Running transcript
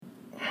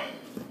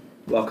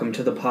Welcome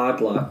to the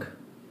Podluck.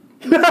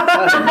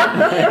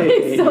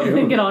 He's still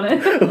thinking on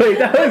it. Wait,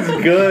 that was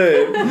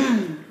good.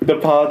 The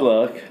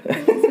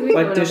Podluck.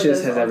 What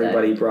dishes has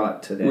everybody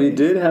brought today? We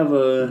did have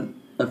a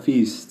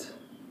feast.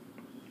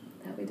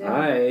 That we did.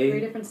 I 3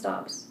 different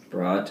stops.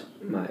 brought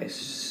my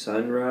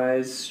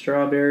sunrise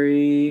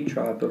strawberry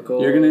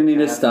tropical. You're gonna need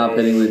to cafe. stop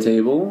hitting the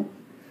table.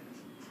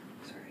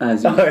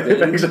 As you Alright,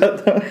 thanks.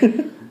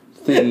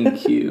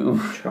 Thank you.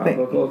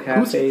 Tropical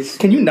cafe.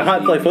 Can you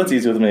not play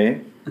footsies with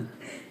me?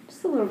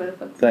 Just a little bit of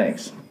fun.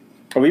 Thanks.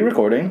 Are we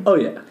recording? Oh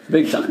yeah,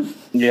 big time.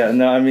 Yeah,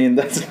 no, I mean,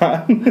 that's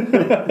not.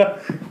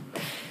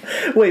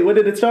 Wait, what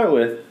did it start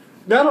with?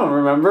 I don't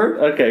remember.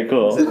 Okay,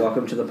 cool. Said,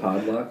 welcome to the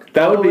Podluck.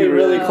 That would be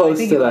really I close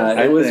think to it was. that.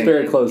 I It was think-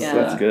 very close Yeah. to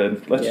That's that.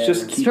 good. Let's Yeah.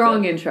 just keep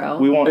Strong that. intro.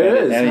 We won't It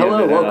edit is. any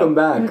Hello, of it welcome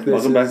out. back. This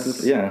Welcome back is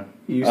to yeah.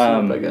 You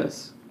Soup, I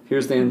guess.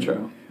 Here's the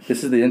intro.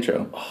 This is the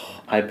intro.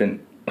 Oh, I've been.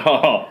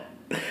 Oh,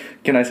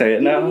 can I say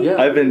it now? Yeah.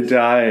 I've been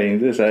dying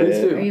to say Please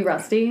it. do. Are you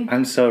rusty?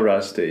 I'm so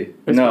rusty.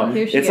 It's No, fine.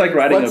 Here she it's like goes.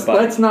 riding Let's a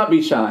bike. not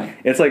be shy.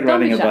 It's like Don't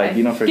riding be a shy. bike.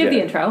 You don't forget. Give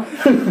the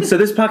intro. So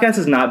this podcast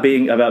is not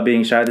about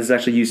being shy. This is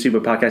actually You Soup, a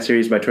podcast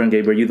series by Troy and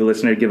Gabe, where you, the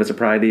listener, give us a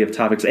variety of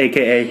topics,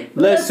 aka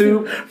Let's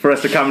soup for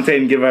us to commentate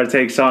and give our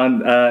takes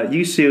on.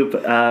 You Soup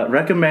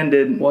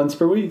recommended. once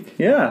per week.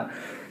 Yeah,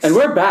 And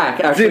we're back,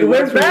 actually. dude,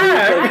 we're once per week.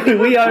 back.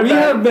 We are. We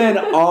back. have been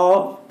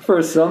off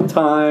for some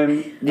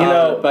time. You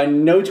know- by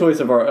no choice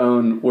of our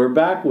own. We're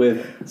back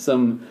with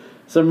some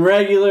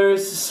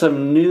regulars,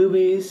 some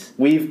newbies.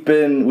 We've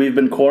been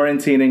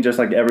quarantining just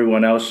like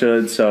everyone else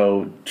should.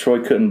 So Troy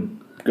couldn't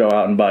go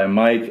out and buy a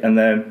mic, and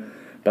then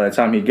by the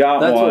time he got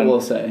That's one, what we'll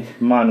say.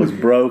 mine was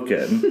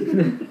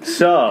broken.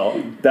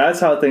 So that's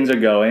how things are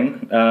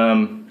going.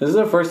 This is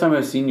the first time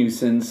I've seen you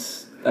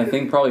since, I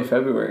think, probably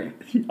February.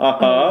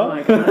 Oh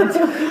my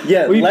god.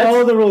 Yeah, We let's-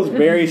 follow the rules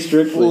very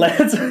strictly.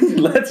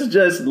 Let's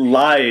just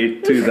lie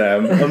to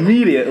them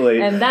immediately.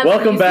 And that's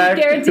welcome what you back.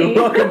 guarantee.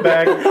 Welcome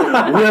back.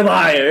 We're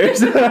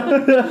liars.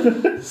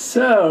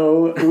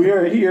 So, we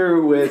are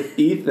here with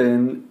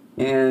Ethan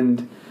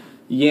and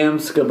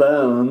Yamska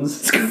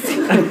Bones.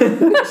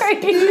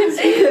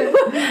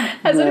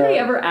 Has anybody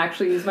ever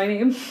actually used my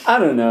name? I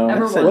don't know.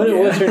 Ever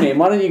What's your name?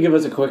 Why don't you give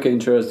us a quick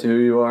intro as to who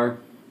you are?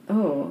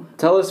 Oh.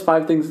 Tell us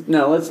 5 things.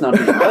 No, let's not be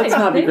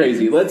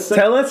crazy. Let's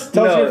Tell us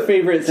your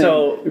favorite thing.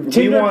 So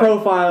Tinder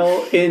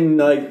profile in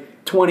like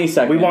 20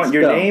 seconds. we want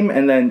your Go. name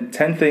and then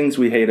 10 things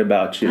we hate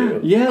about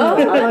you. Yeah, Oh,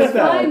 I like that's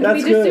that. fine. Can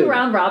That's we just good. do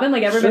round robin?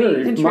 Like everybody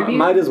Sure. contribute?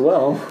 Might as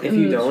well. If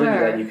you don't want to do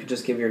sure. that, you could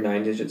just give your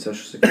 9-digit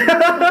social security.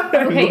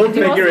 Okay, We'll do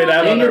you figure also it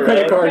out want on And the your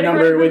credit road. card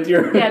number with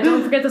your... Yeah,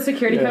 don't forget the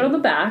security code on the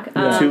back.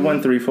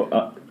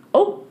 2134.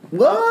 Oh,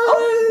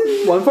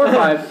 What?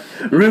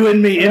 145.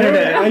 Ruin me,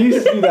 internet. I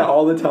used to do that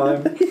all the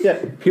time. Yeah.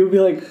 People would be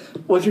like,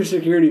 "What's your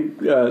security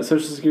social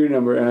security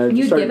number?" And I'd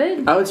You'd start, give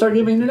it? I would start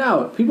giving it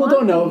out. People Why?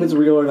 don't know if it's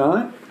real or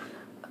not.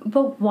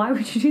 but why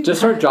would you do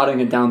Just that? start jotting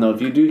it down, though.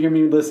 If you do hear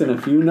me listen a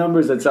few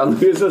numbers that sound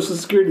like your social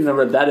security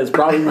number, that is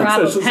probably my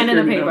Grab a social pen and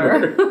a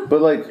security paper. number.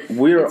 But like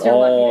we're It's your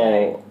lucky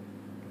all,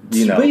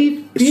 you know,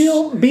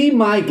 Be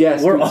my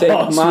guest. we're and take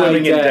all my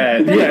swimming in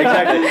debt. Yeah,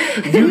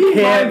 exactly. You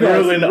can't my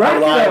best. ruin Rack our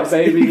it up, lives.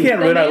 baby. You can't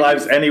ruin our Then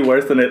lives any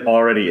worse than it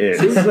already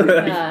is.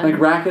 Yeah. Like,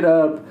 rack it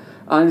up.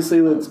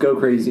 Honestly, let's go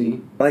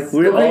crazy. Like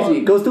we're Go all.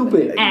 crazy. Go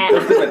stupid.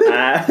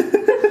 Ah.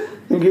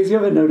 In case you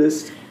haven't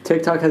noticed,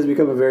 TikTok has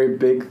become a very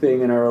big thing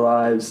in our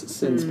lives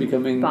since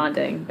becoming...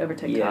 Bonding over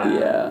TikTok.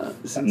 Yeah,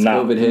 since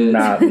Not, COVID hit.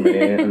 not me,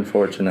 Except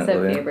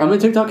unfortunately. Gabriel. I'm a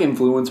TikTok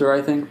influencer,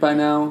 I think, by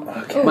now.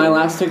 Okay. My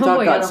last TikTok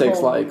Oh, I got got a 6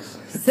 whole- likes.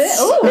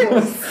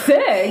 Oh,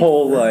 sick.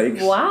 Whole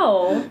likes.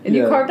 Wow. And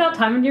you Yeah. carved out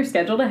time in your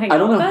schedule to hang I out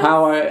don't know with us?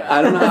 how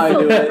I don't know how I do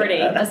Celebrity.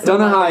 it. A Don't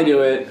know how I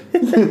do it.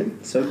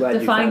 So glad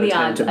Defying you the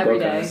found the time odds to every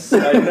book day. us.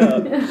 I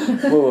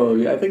know.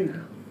 Whoa, I think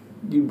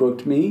you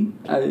booked me.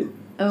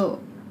 Oh.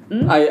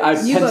 I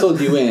You penciled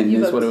booked- you in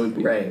you is what it booked- would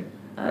be. Right.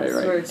 Us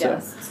Right. were So-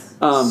 guests.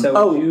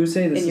 So you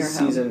say this in your is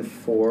house. season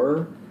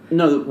 4?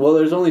 No, well,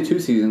 there's only 2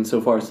 seasons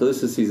so far, so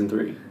this is season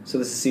 3. So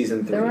this is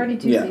season 3. There were already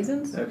 2 Yeah.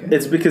 seasons? Okay.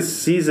 It's because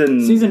season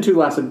Season 2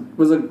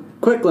 was a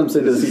quick glimpse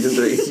into season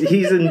 3.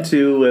 season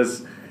 2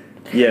 was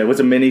it was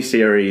a mini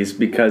series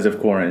because of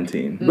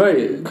quarantine.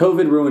 Right,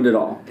 COVID ruined it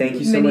all. Thank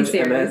you so much,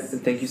 Miniseries.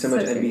 MS. Thank you so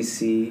much, So serious.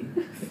 NBC,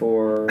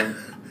 for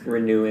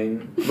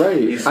renewing.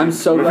 Right, I'm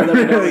so glad that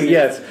we're doing it.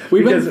 Yes,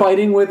 We've been because-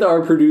 fighting with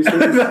our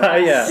producers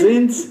Yeah.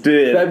 since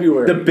Dude,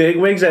 February. the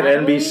bigwigs at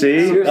Finally? NBC.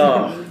 Seriously.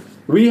 Oh,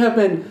 We have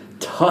been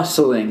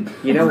tussling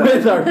You know what?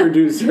 with our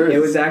producers. It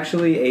was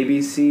actually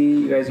ABC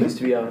you guys used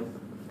to be on,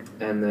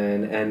 and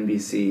then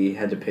NBC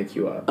had to pick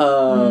you up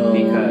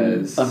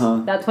because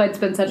That's why it's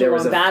been such there a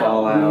was long a battle.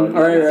 fallout.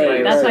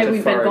 Right. That's Such why a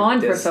we've been far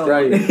gone for so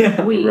long. distance.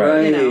 Right. We,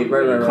 Right, you know.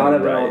 right. Caught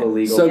up in all the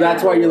legal. So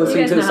that's why you're You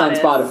listening guys to know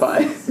this how on it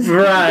is. Spotify.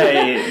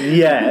 right.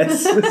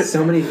 Yes.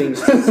 So many things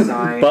to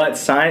sign. But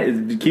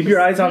keep your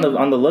eyes on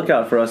the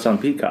lookout for us on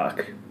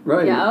Peacock.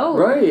 Right. Yeah, oh,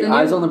 right. the new-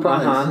 Eyes on the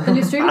prize. Uh-huh. The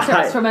new streaming I-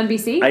 service from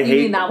NBC? I you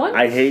hate mean that one?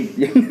 I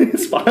hate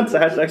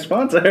sponsor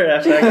 #sponsor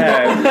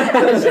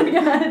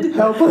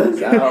Help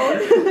us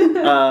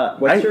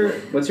out.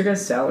 What's your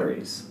guys'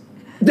 salaries?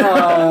 The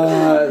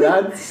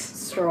That's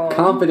Strong.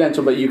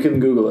 confidential, but you can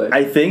Google it.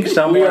 I think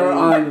someone. We are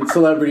on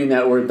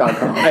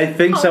celebritynetwork.com. I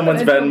think someone's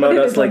Confidential, Venmoed but it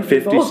us is like on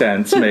 50 Google.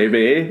 cents,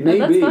 maybe. Oh, that's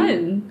Maybe.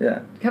 fun. Yeah.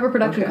 Cover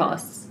production Okay.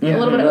 costs. Yeah. A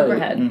little bit of Right.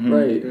 overhead. Mhm.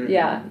 Right.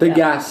 Yeah. The yeah.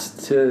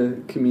 gas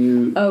to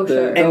commute. Oh, the,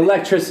 sure. the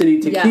electricity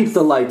to Yes. keep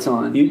the lights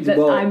on. That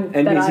I'm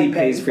NBC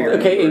pays paying for your for.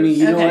 Okay, Amy,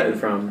 you know Okay. what?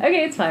 From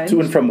Okay, it's fine. To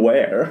and from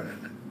where?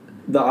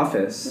 the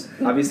office.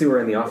 Obviously,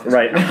 we're in the office.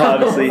 Right,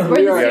 obviously. We're in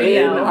We the are in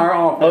studio. our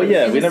office. Oh,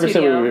 yeah, In we the never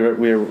said studio.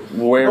 we were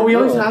where. Oh, we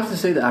always have to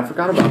say that. I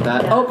forgot about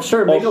that. Yeah. Oh,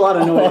 sure. Make a lot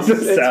of all noise. the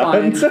It's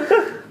fine. sounds.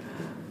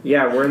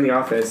 Yeah, we're in the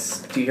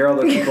office. Do you hear all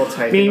those people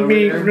typing Bing, over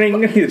bing, there?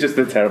 ring. It's just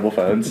the terrible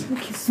phones.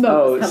 Smoke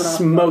Oh, is coming off.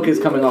 smoke is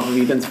coming off of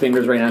Ethan's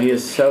fingers right now. He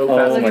is so Oh,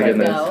 fast. Look my at him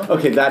goodness. go.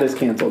 Okay, that is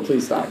canceled.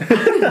 Please stop.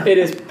 It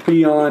is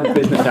beyond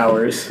business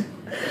hours.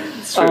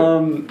 It's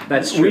true.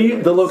 That's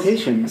true. The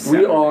location.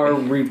 We are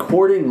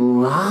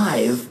recording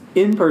live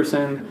in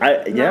person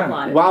Yeah.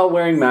 live. while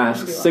wearing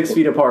masks, 6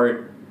 feet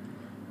apart.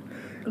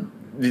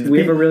 We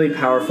have a really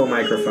powerful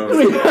microphone.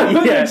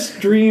 Yeah.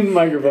 Extreme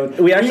microphone.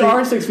 We actually-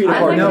 are 6 feet That's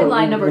apart. actually No,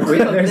 line number 2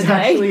 Wait, of the there's day.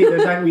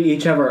 actually we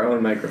each have our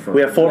own microphone.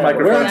 We have 4 No,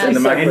 microphones in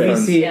the actually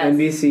microphones. NBC Yes.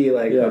 NBC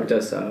like Yeah. hooked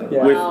us up.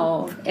 Yeah.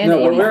 Wow. And No,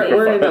 ABC.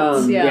 we're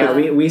in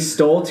Yeah, we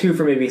stole 2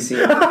 from ABC.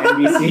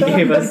 NBC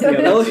gave us the other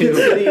Ellicott 2.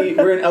 City.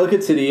 We're in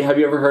Ellicott City. Have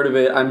you ever heard of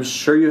it? I'm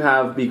sure you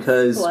have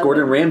because Flooded.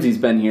 Gordon Ramsay's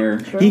been here.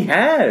 He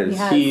has. He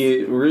has.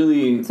 He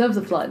really. So have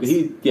the floods.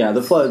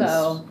 The floods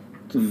So,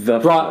 The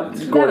brought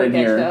Gordon okay,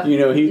 here. so- You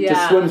know, he just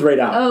Yeah. swims right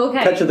out. Oh,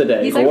 okay. Catch of the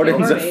day. He's like-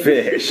 Gordon's a mermaid.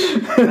 fish.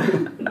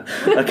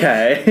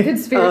 Okay.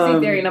 conspiracy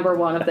theory number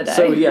 1 of the day.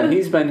 So yeah,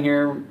 he's been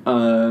here.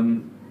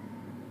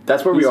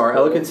 That's where we He's are,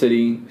 cool. Ellicott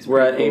City. He's a We're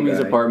at pretty cool Amy's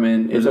guy.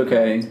 apartment. It's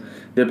okay.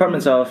 The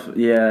apartment's off.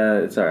 Yeah,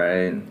 it's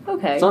alright.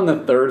 Okay. It's on the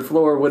 3rd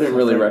floor. Wouldn't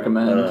really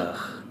recommend. Ugh,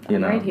 you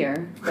know. Right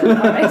here. But, all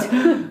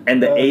right.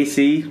 And the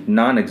AC,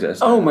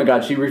 non-existent. Oh my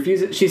God, she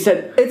refused it. She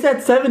said it's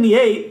at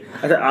 78.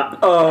 I said,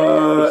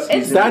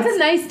 It's a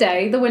nice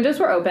day. The windows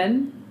were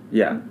open.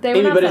 yeah. They were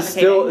Amy, not but it's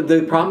still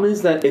suffocating. the problem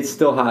is that it's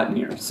still hot in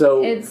here.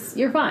 So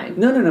You're fine.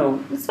 no.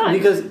 It's fine.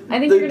 Because I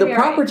think the, you're gonna the be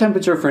proper alright.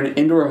 temperature for an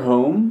indoor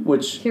home,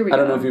 which Here we I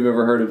don't go. know if you've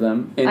ever heard of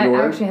them, I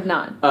indoor. actually have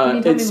not. Can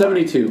you tell It's me more?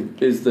 72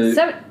 is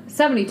the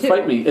 72.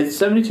 fight me. It's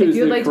 72 If is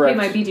you would the like correct.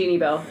 to pay my BG&E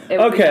bill. it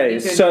would be Okay,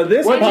 easier so to-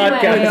 this Anyway,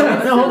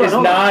 podcast No, hold on, is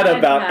hold on. not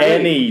about Wait.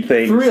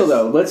 anything. For real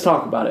though, let's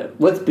talk about it.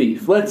 Let's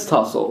beef. Let's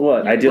tussle.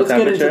 What, ideal Let's get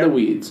temperature? into the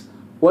weeds.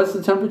 What's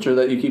the temperature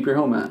that you keep your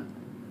home at?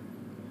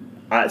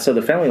 So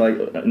the family,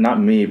 like, not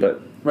me,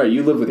 but Right,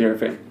 you live with your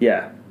family.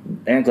 yeah.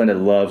 Aunt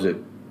Glenda loves it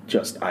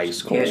just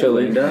ice cold. Aunt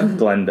Chili. Glenda?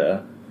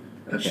 Glenda.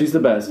 Okay. She's the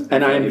best, and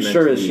thought I'm you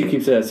sure meant that she the-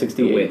 keeps it at The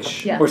 68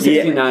 witch. Yeah. or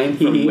 69.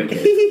 From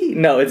Wicked.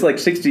 No, it's like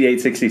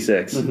 68,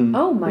 66.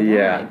 Oh my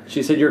Yeah. god.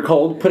 She said, "You're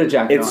cold. Put a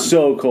jacket on." It's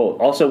so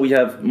cold. Also, we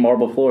have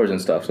marble floors and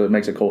stuff, so it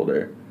makes it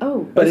colder.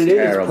 Oh. but It's it is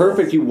terrible.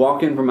 perfect. You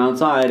walk in from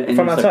outside and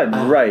From you're just outside,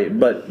 like, right.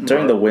 But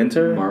during the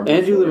winter... Marble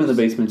And you live in the floors.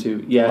 basement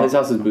too. Yeah, his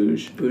house is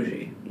bouge.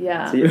 Bougie.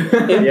 Yeah.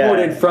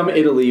 Imported from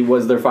Italy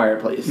was their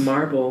fireplace.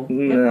 Marble.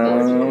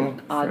 No.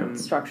 Odd From-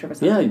 structure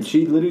of a Yeah, sentence.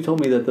 she literally told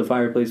me that the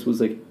fireplace was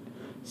like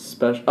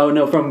special. Oh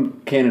no,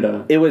 from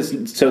Canada. It was...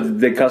 So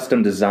they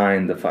custom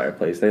designed the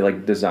fireplace. They,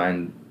 like,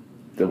 designed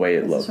the way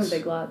it This looks. is from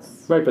Big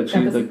Lots. Right, but she's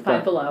That was like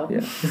 5 Below. Yeah.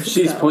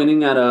 she's So,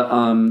 pointing at a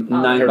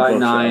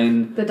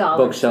 9x9 The dollar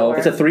bookshelf. store.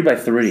 It's a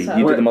 3x3. So-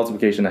 You do the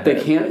multiplication ahead.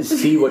 They can't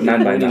see what you're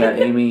 9 by pointing 9.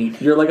 at, Amy.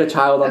 You're like a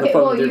child on the Okay,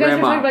 phone well, with you your guys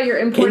were grandma. talking about your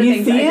Can important you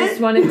things. see I it?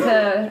 just wanted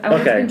to. I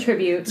wanted to Okay.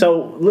 contribute.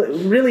 So,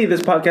 really,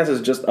 this podcast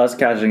is just us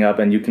catching up,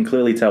 and you can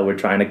clearly tell we're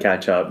trying to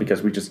catch up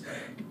because we just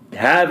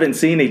haven't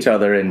seen each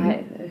other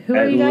in Who are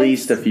at you guys?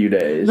 least a few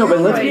days. No, but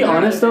let's be Right.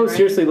 honest though. Right.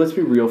 Seriously, let's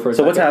be real for a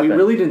So what's second. We happened?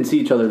 really didn't see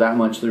each other that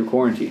much through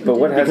quarantine. But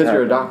what has because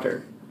you're a happened?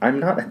 doctor. I'm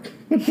not.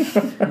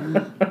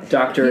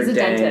 Dr. He's a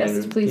Dang.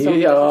 dentist. Please don't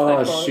be Oh,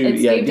 disrespectful. shoot.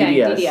 It's Yeah, Dave Dang,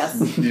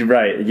 DDS. DDS.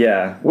 Right,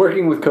 yeah.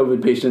 Working with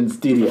COVID patients,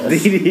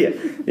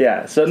 DDS.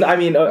 Yeah, so, I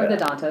mean, Or the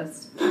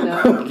dentist.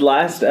 No.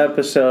 last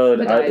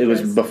episode, it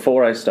was Podiatrist.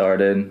 before I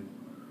started.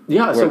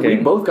 Yeah, so we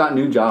Working. both got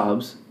new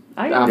jobs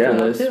I after Yeah.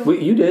 this. Too.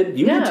 You did.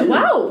 You yeah. did too.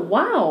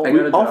 Wow. I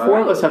got a All job. 4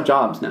 of us have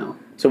jobs now.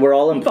 So we're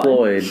all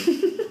employed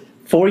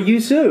for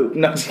Yusu.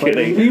 No, just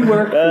kidding. We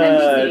work.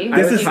 NBC.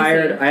 I This was is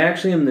hired. I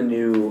actually am the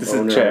new This is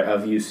owner Chet.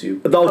 of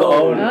YouTube. the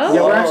own. Oh.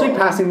 Yeah, we're actually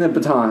passing the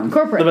baton.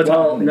 Corporate. The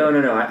baton. Well,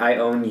 no. I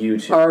own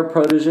YouTube. Our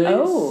proteges.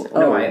 Oh.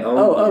 No, I own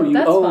Oh, you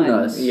That's own fine.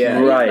 us. Yeah.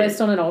 Right.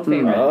 Based on an old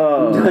favorite.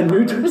 Oh. A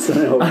new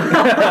person.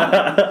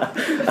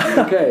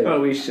 Okay. Oh,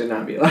 we should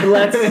not be allowed.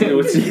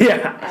 Let's.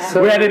 Yeah.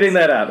 So- We're editing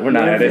that out. We're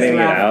not Yeah, editing it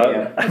just laugh, out.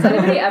 yeah. Has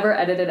anybody ever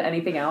edited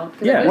anything out?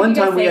 'Cause I Yeah. know you One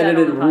guys time we say that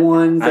edited on the podcast.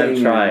 one I've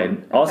thing. tried.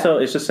 Also,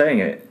 it's just saying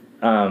it.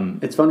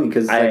 It's funny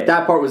because I- like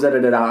that part was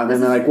edited out, and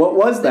then they're like, "What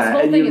was This that?"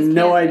 whole And thing you have is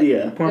no candid.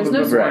 idea. There's no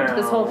Right. script.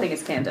 This whole thing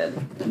is candid.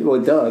 Well,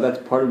 duh. That's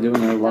part of doing it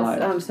That's,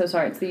 live. I'm so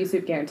sorry. It's the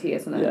YouTube guarantee,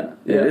 isn't it?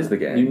 Yeah, It is the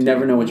game. You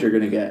never know what you're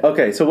gonna get.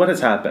 Okay, so what has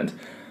happened?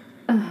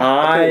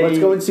 Okay, let's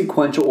go in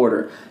sequential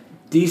order.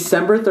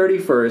 December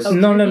 31st, Oh.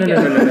 No.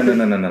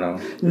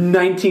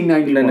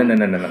 1991. No.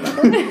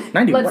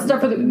 91. Let's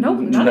start for the. Nope,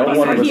 none No of us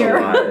one are was here.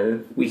 alive.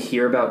 We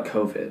hear about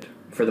COVID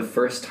for the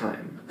first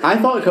time I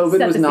thought COVID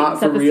Set was the not scene,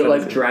 for set the real. scene.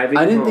 Like, Driving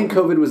I didn't home. think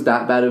COVID was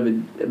that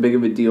big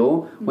of a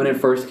deal when it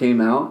first came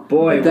out.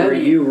 Boy, But then, were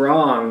you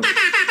wrong.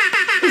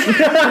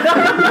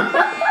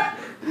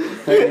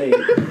 Hey.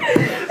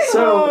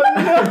 So,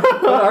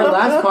 but our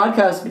last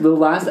podcast, the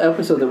last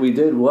episode that we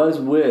did was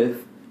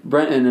with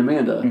Brent and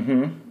Amanda,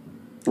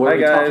 where Hi,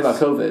 we talked guys. about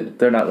COVID.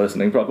 They're not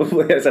listening,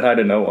 probably. I said hi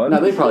to no one. No,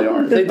 they probably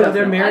are. They But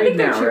they're definitely I married think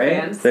they're now, true right?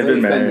 fans. They've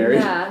been married.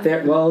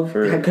 Yeah. Well,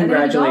 For-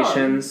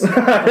 congratulations. It's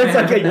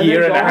like a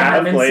year and a half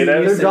Haven't seen later.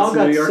 you Their since dog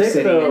got New York sick,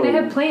 City. though. And they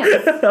have plants.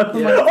 Oh,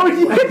 yeah. They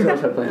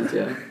also have plans,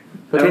 yeah.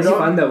 But That was their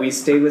dog- fun though. We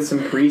stayed with some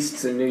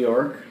priests in New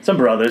York, Some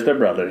brothers, they're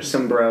brothers.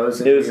 some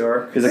bros in It was- New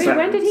York. 'cause it's Wait, a-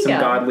 when did he some go?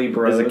 godly It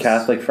bros. was a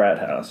Catholic frat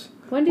house.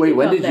 When did Wait, you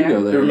when go did there? you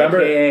go there? Remember-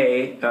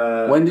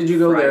 AKA, When did you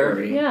go there?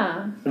 Friary.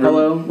 Yeah.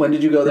 Hello, when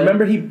did you go there?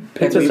 Remember he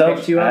picked We us up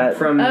picked you up at...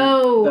 from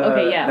Oh, the,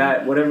 okay, yeah.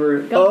 that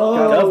whatever,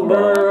 Oh,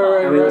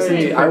 Gov And we listened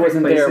to I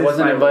wasn't Perfect there, Places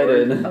wasn't by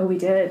invited. Lorde. Oh, we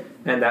did.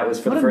 and that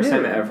was for What the a first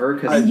mood. time ever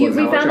I- because We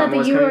found out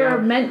that you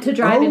were meant to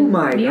drive in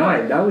my New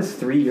York. god, that was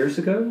 3 years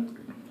ago.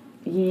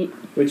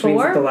 Which means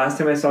 4? that the last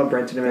time I saw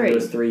Brent and Amanda 3.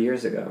 was 3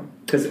 years ago.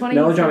 Because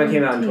Melodrama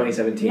came out in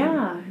 2017.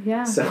 Yeah,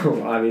 yeah.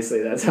 So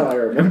obviously that's how I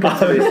remember.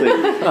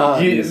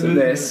 Obviously.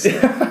 this.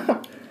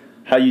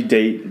 How you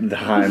date the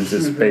Himes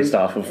is based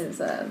off of... It's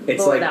It's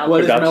Lord like album.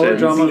 What is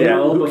Productions. Melodrama?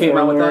 Yeah, Who came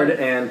out with Lord that?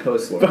 and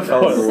post Lord. Before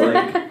That was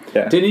like,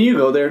 Yeah. Didn't you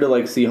go there to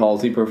like see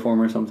Halsey perform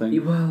or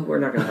something? well, we're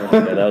not gonna talk about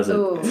Yeah, that. that was a...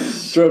 Ooh.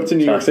 Drove to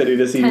New York City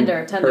to see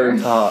Tender.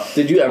 her.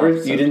 Did you ever?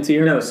 You didn't see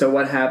her? No, so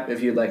what happened?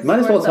 If you'd like, Might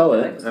as well tell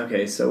it.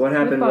 Okay, so what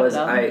happened brought was it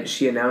up.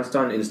 she announced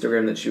on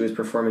Instagram that she was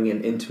performing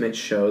an intimate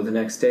show the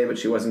next day, but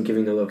she wasn't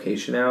giving the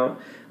location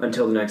out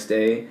until the next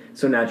day.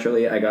 So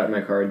naturally, I got in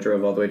my car and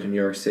drove all the way to New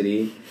York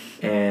City,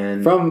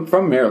 and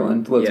From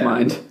Maryland, let's Yeah.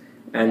 mind.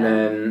 and Yeah.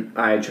 then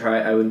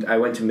I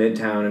went to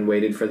Midtown and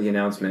waited for the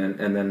announcement,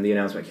 and then the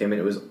announcement came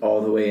and it was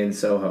all the way in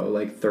Soho,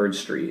 like 3rd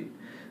Street.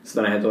 So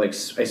then I had to I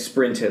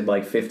sprinted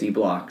like 50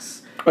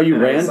 blocks. Oh, you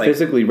And I ran? was, like,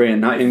 Physically ran,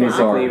 not in your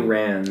car. Physically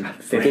ran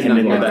 50 Did not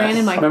know blocks. that. ran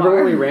in my Remember car.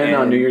 when we ran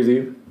on And- New Year's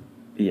Eve?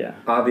 Yeah.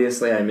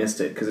 Obviously, I missed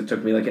it because it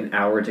took me like an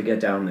hour to get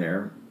down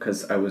there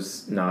because I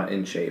was not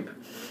in shape.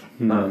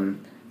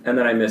 And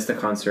then I missed the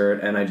concert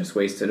and I just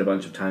wasted a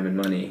bunch of time and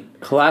money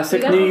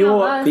Classic We New got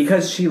York. us.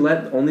 because she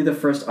let only the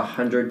first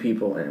 100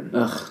 people in.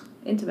 Ugh.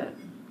 Intimate.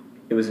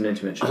 It was an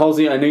intimate show.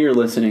 Halsey, I know you're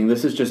listening.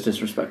 This is just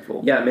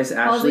disrespectful. Yeah, Miss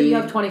Also, Ashley. you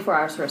have 24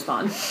 hours to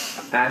respond.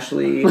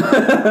 Ashley,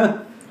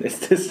 It's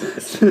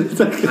this It's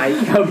like, I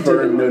how can't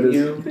burn burn notice.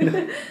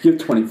 you. You have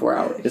 24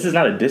 hours. is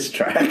not a diss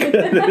track.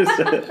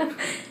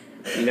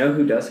 You know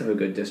who does have a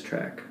good diss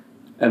track?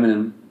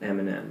 Eminem,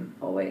 Eminem.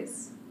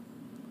 Always.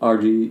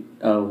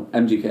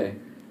 MGK.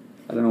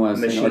 I don't know why I was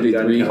saying Machine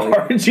Gun RG3. Kelly.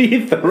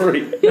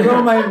 RG3.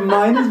 Bro, my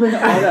mind has been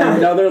on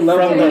another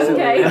level. From recently.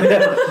 MGK.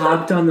 Eminem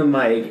hopped on the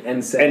mic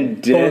and said,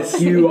 And diss-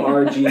 "Fuck you,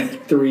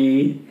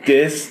 RG3."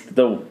 Diss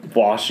the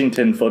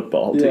Washington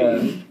football Yeah,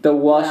 team. the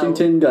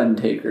Washington Gun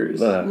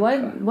Takers. Ugh.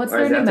 What's Or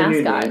their is new that their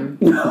mascot? name?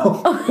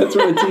 No, that's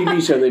from a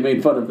TV show. They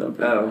made fun of them.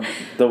 Oh.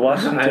 The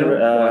Washington... I don't watch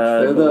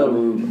They're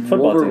the football team.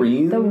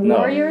 Wolverines. The No.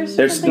 Warriors?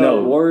 There's something?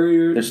 no-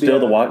 Warriors. They're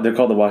still they're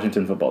called the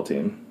Washington football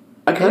team.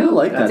 I kind of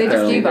like that. They just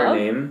though. gave their up.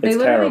 name. They It's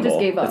literally terrible. just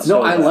gave up. It's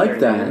No, so I bad. like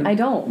that. I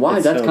don't. Why?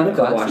 It's That's so kind of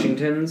The bad. classy.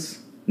 Washingtons.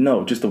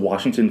 No, just the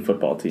Washington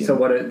football team. So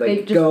what? They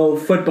Like just- go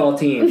football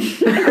team.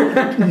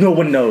 No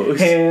one knows.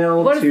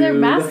 Hail What is to their the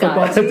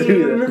mascot? football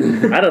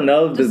team. I don't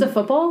know. Just a The,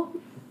 football?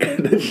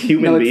 the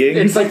human No, it's, beings.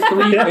 it's like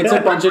three. It's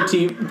a bunch of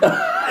team.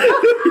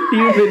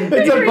 human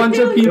It's a bunch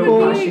of The people.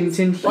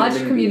 Washington Watch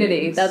human Community.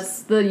 beings.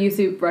 That's the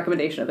YouTube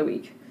recommendation of the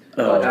week.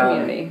 Oh. Watch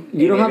Community.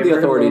 You don't have Have the you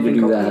heard of authority a to thing do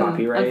called that.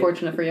 Copyright?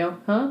 Unfortunate for you.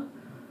 Huh?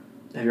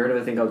 Have you heard of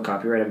a thing called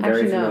copyright? I'm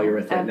very Actually, no. familiar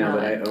with I it have now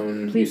that I not.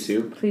 own Please,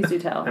 YouTube. please do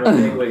tell. I'm a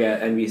bigwig at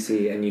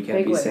NBC, and you can't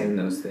be Bigwig. saying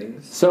those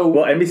things. So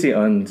Well, NBC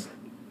owns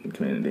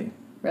Community.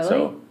 Really?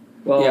 So,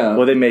 Well, Yeah.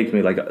 well, they make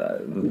me like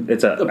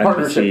it's a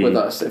partnership NBC, with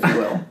us, if you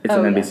will. It's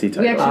an NBC We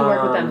title. actually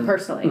work with them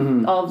personally.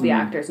 Mhm. All of the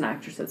actors and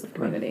actresses of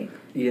Community.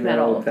 you Not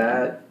all know of them.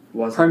 that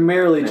wasn't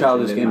Primarily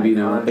Childish mentioned in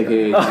my Gambino,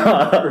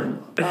 contract.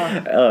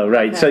 aka. Oh,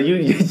 right. Okay. So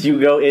you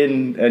go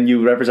in and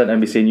you represent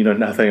NBC and you know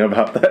nothing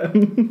about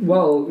them.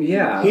 Well,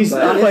 yeah. He's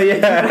but Well,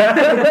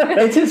 yeah.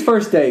 It's his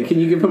first day. Can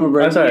you give him a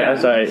break? I'm sorry. Yeah. I'm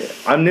sorry.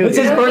 I'm new. It's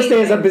his here. first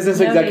day as a business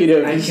No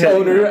executive, amazing.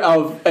 owner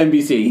of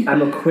NBC.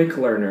 I'm a quick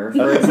learner.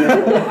 For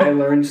example, I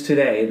learned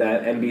today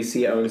that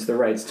NBC owns the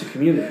rights to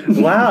Community.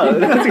 Wow.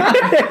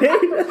 That's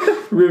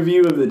great.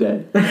 Review of the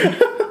day.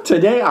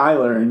 Today I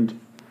learned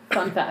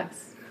Fun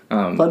facts.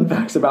 fun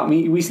facts about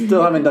me. We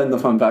still haven't done the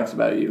fun facts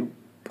about you.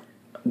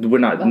 We're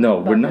not. No,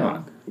 we're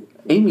not.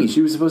 Amy,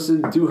 she was supposed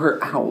to do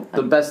her out.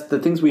 The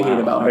things we hate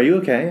about her. Are you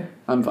okay?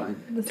 I'm fine.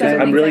 The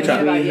second I'm thing really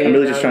saying trying. about you. I'm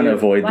really just trying to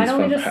avoid Why these don't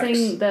we fun just facts.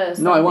 sing the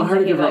No, I want her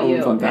to give her about own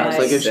you? fun facts.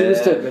 Like, Like if she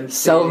was to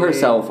sell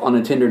herself on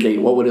a Tinder date,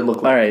 what would it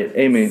look like? All right,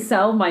 Amy.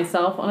 sell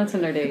myself on a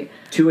Tinder date.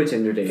 To a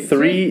Tinder date.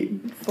 Three.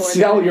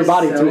 Sell your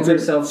body Sell to a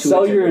yourself to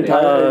Sell a your Tinder date.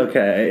 entire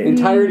Okay.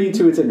 entirety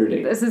to a Tinder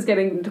date. This is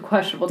getting to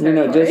questionable No,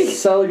 territory. no,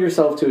 just sell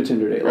yourself to a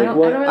Tinder date. I Like don't-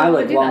 what? I don't really I wanna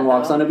like do long that,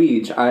 walks though. on a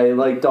beach. I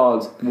like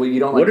dogs. Well, you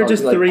don't like What are dogs.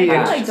 just you like three I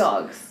cats. like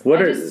dogs. What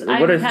I are just, what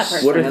I'm a are cat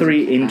person. what are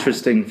three Cat.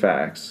 interesting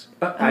facts?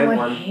 I have I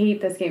one.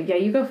 hate this game. Yeah,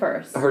 you go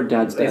first. Her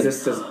dad's dead. Is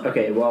this just,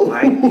 okay, well,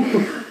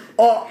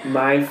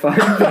 my fun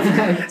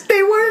fact.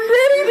 They weren't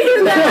ready to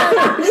hear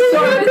that.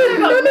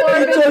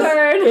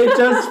 It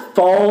just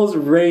falls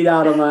right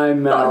out of my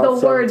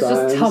mouth. The words just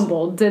sometimes.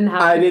 tumbled. Didn't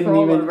have. I didn't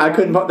control even. over I them.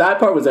 couldn't. That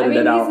part was I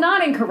edited mean, out. he's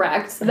not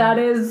incorrect. That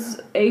is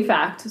a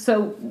fact.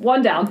 So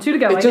 1 down, 2 to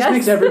go. It I just guess.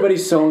 makes everybody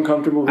so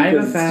uncomfortable I have a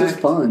because it's just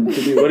fact. fun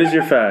to do. What is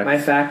your fact? My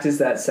fact is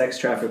that sex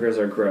traffickers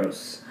are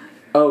gross.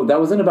 Oh, that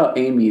wasn't about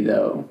Amy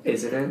though.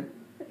 Isn't it?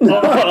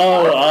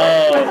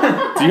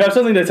 Oh. Do you have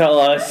something to tell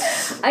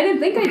us? I didn't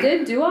think I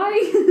did. Do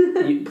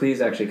I? Please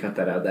actually cut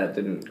that out. That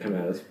didn't come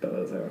out as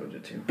well as I wanted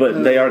it to.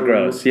 But they are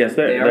gross. Yes,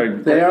 They are.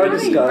 They are Not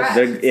disgusting.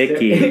 incorrect. They're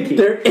icky.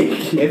 They're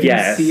icky. If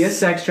Yes. you see a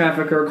sex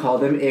trafficker, call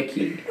them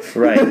icky.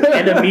 Right.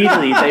 And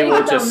immediately they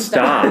will just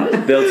stop.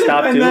 They'll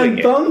stop And doing then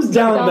it. thumbs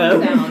down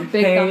Thumbs them. down.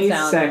 Big Hey, thumbs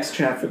down. sex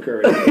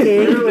trafficker.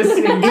 If you're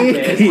listening to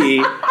this,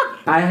 Icky.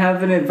 I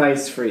have an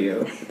advice for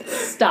you.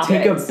 Stop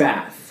Take it. a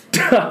bath.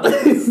 Stop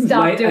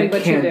Light doing a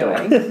what candle.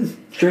 you're doing.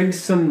 Drink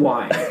some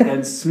wine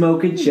and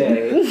smoke a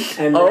J,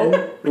 and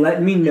then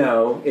let me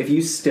know if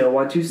you still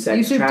want to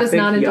sex YouTube traffic does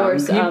not young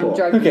endorse people.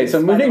 drug Okay, use,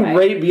 so by the moving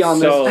way. right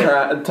beyond So-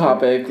 this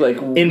topic, like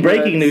In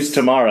breaking let's- news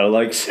tomorrow,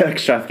 like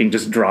sex trafficking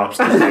just drops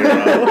to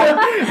 0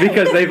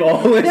 because they've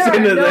all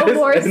listened There are to no this.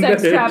 more and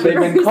sex they- traffickers.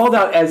 They've been called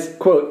out as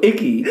quote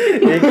icky.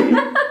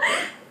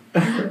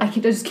 I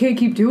just can't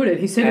keep doing it.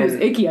 He said it was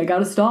And icky. I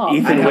gotta stop.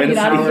 Ethan I gotta wins get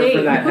out of Power the for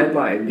game. that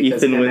headline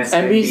because Ethan wins.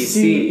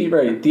 NBC,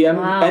 right? The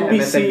Wow. NBC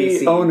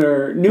MSNBC.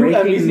 owner, new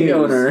Breaking NBC news.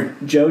 owner,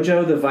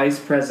 JoJo, the vice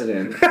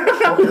president,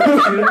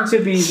 soon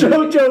to be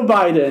the Joe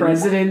Biden.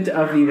 president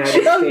of the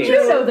United Oh, States,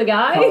 you know the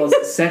guy. calls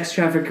sex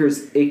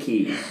traffickers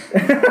icky,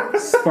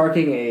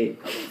 sparking a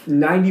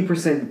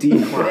 90%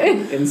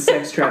 decline in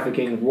sex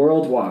trafficking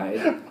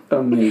worldwide.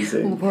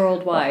 Amazing.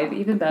 Worldwide,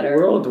 even better.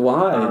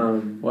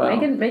 Worldwide. Wow.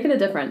 Making a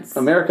difference.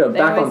 America They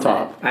back on always say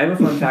top. I have a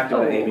fun fact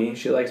about Oh. Amy.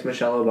 She likes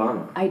Michelle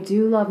Obama. I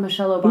do love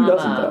Michelle Obama. Who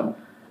doesn't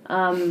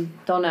though?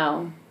 Don't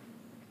know.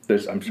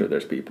 I'm sure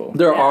there's people.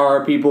 There Yeah.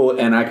 are people,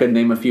 and I could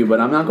name a few,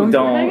 but I'm not going.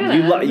 Don't. We're not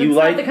You gonna- li- you it's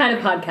like- not the kind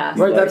of podcast.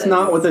 Right, that that's is.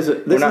 not what this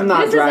is. This not- is not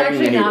This is dragging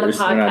actually the not a haters.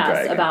 not podcast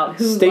dragging. about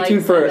who Stay likes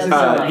tuned for and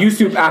doesn't like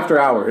YouTube Michelle After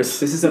Hours.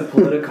 This is a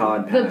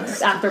politicon The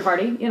past. after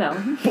party, you know.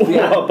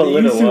 Yeah, Well, the a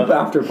little YouTube one.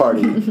 After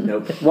Party.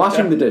 Nope.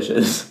 Washing the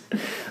dishes.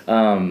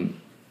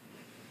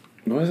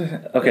 What was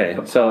it? Okay,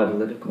 so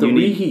Political. The You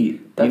need-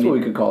 reheat. That's you what we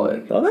need- could call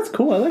it. oh, that's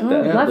cool. I like Oh,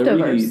 that. Yeah, the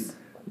leftovers. reheat.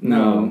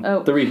 No.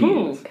 Oh, The reheat.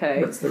 ooh,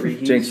 okay. What's the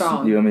reheat? Jinx,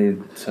 Strong. you want me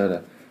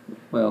soda?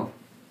 Well,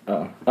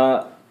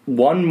 Oh.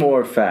 One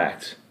more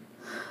fact.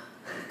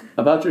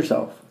 about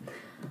yourself.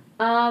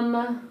 I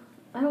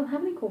don't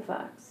have any cool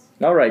facts.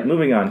 All right,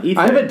 moving on. Ethan.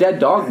 I have a dead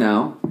dog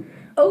now.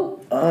 Oh,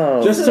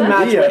 Oh. Just So to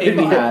match yeah, what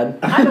Amy had.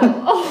 I don't.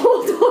 Oh,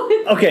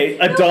 hold on. Okay,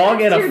 a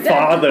dog and Your a dead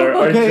father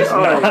dog. are just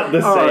alright, not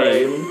the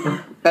same.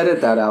 alright.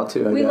 Edit that out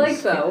too, I We guess.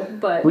 like Bo,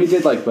 but We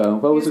did like Bo.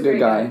 Bo was He's a good a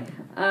guy.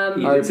 great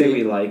You RIP. did say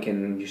we like,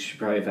 and you should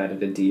probably have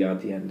added a D on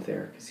the end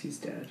there because he's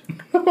dead.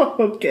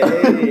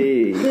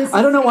 Okay. this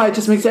I don't know why it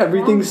just makes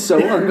everything so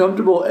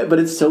uncomfortable, but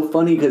it's so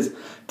funny because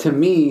to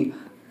me,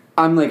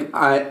 I'm like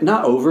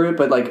not over it,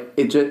 but like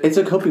it's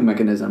a coping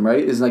mechanism,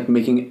 right? Is like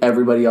making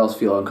everybody else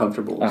feel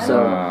uncomfortable. So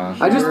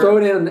Uh-huh. I just throw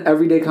it in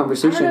everyday I don't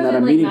conversation know that that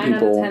I'm like meeting 9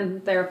 people. out of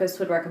 10 therapists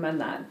would recommend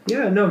that.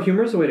 Yeah, no,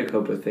 humor's a way to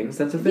cope with things.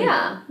 That's a thing.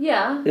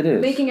 Yeah. It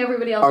is. Making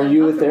everybody else Are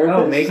you a uncomfortable.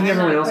 therapist? Oh, making I'm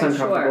everyone not else quite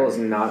uncomfortable sure. is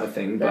not a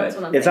thing, That's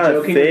but what I'm It's not a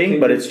Joking with thing,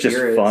 but kindred it's just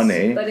spirits.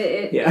 funny. But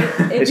it Yeah.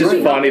 It's just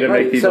really funny to helped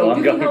me. make people So-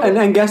 uncomfortable.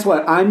 And guess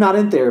what? I'm not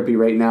in therapy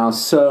right now,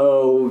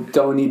 so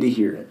don't need to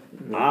hear it.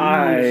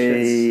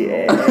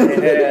 I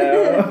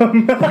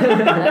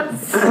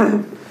That's-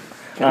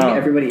 I think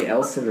everybody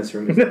else in this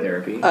room is in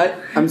therapy.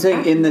 I'm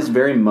saying in this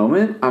very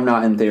moment, I'm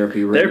not in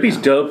therapy right Therapy's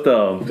now. dope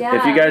though. Yeah,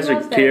 If you guys I are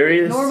love therapy.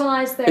 curious,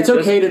 Normalize therapy. It's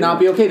okay to not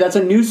be okay. That's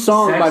a new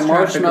song Sex by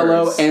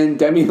Marshmello traffickers. and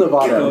Demi Go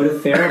Lovato. to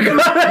therapy.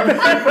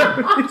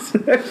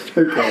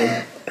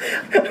 Okay.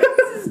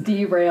 This is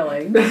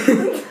derailing.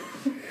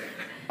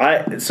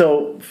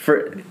 so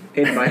for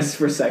Advice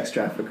for sex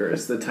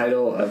traffickers. The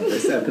title of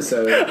this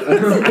episode.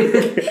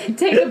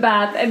 Take a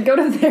bath and go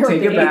to therapy.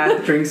 Take a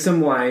bath, drink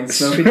some wine,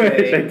 smoke a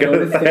day, go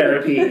to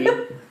therapy.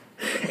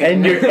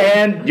 and you're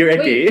Wait,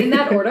 icky. in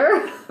that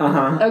order? Uh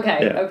huh. Okay,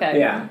 Yeah. okay.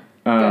 Yeah.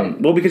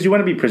 Good. Well, because you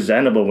want to be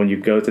presentable when you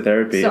go to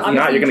therapy. So If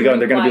not, you're going to go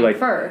and they're going to be like,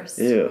 first.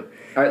 ew.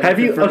 Have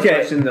you- The first okay.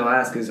 question they'll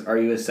ask is, "Are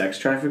you a sex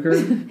trafficker?"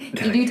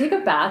 Did you take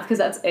a bath? Because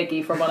that's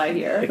icky from what I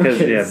hear.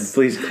 Because, yeah,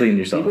 please clean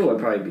yourself. People would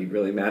probably be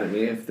really mad at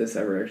me if this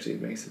ever actually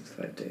makes it to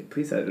that date.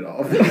 Please edit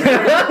all of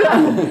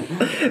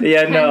it.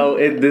 Yeah, no,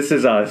 this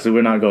is us.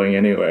 We're not going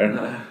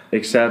anywhere.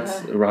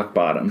 Except rock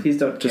bottom. Please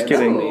don't. Just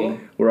cancel kidding. me.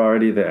 We're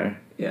already there.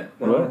 Yeah.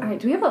 What? All right,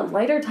 do we have a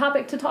lighter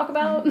topic to talk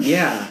about?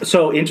 Yeah.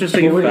 So,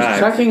 interesting Well, we're just fact.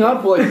 checking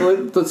up.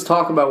 Let's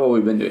talk about what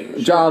we've been doing.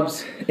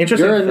 Jobs.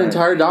 Interesting You're an fact.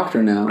 entire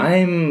doctor now.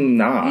 I'm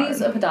not.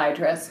 He's a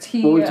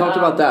podiatrist. Well, we talked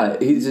about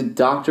that. He's a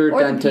doctor,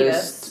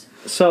 dentist,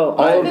 orthopedist. So,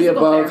 all of the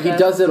Physical above. He therapist.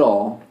 does it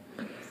all.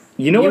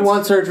 you know You what's...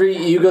 want surgery,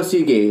 you go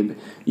see Gabe.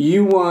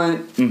 You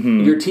want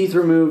your teeth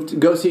removed,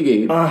 go see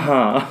Gabe.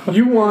 Uh-huh.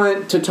 You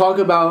want to talk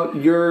about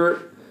your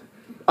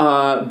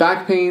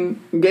back pain,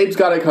 Gabe's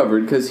got it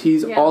covered because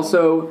he's Yeah.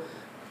 also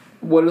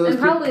what are those? And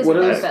probably is What a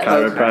are those?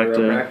 therapist.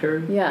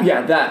 Chiropractor. Yeah.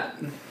 Yeah, that.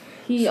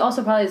 He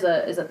also probably is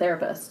a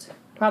therapist.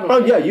 Probably.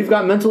 Oh yeah, you've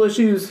got mental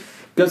issues.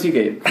 Go see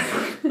Gabe.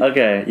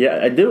 Okay, yeah,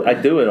 I do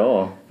it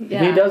all.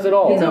 Yeah. He does it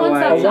all. He's a No,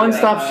 one-stop a shop.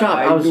 one-stop shop.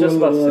 I was just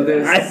about to say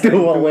that. I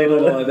do a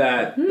little of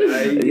that.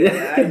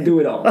 I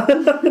do it all.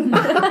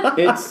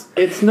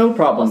 It's no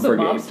problem Also for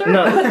Gabe. mobster?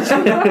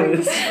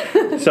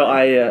 No. So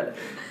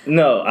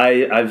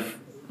I've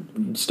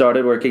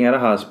started working at a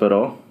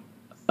hospital.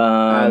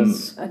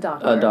 As A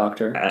doctor. a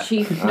doctor.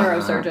 Chief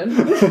neurosurgeon.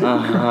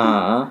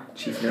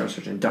 Chief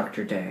neurosurgeon,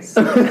 Dr. Day.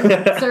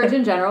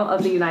 Surgeon General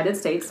of the United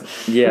States.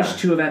 Yeah. Push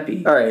two of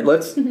epi. All right,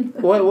 let's.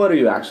 What are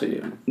you actually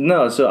doing?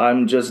 No, so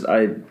I'm just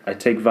I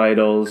take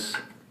vitals,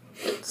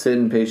 Sit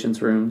in patients'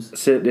 rooms,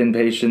 sit in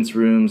patients'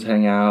 rooms,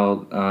 hang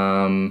out.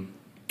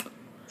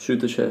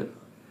 shoot the shit.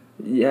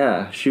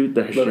 Yeah, shoot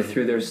the Look shit.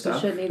 through their The stuff.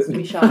 shit needs to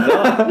be shot.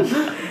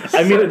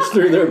 I mean, it's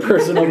Through their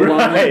personal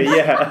right. belongings.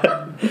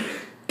 Yeah.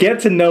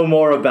 Get to know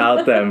more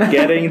about them.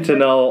 Getting to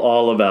know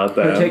all about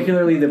them.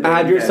 Particularly the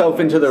Add yourself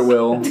into their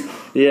will.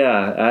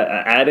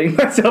 Yeah, adding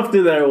myself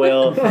to their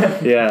will.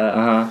 Yeah,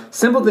 uh-huh.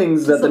 Simple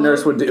things that the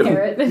nurse would do.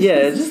 Carrot. Yeah,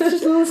 it's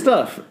just little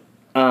stuff.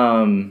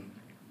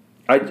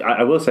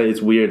 I will say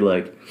it's weird.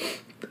 Like,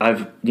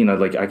 I've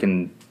like I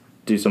can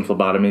do some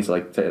phlebotomies,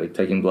 like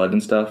taking blood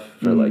and stuff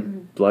for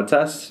like blood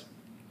tests.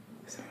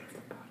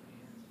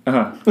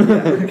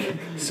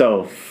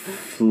 So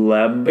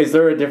phleb. Is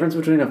there a difference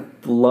between a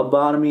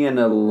phlebotomy and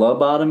a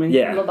lobotomy?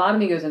 Yeah,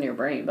 Lobotomy goes in your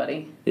brain,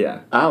 buddy.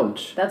 yeah.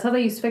 Ouch. That's how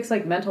they used to fix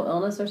like mental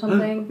illness or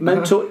something.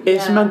 Mental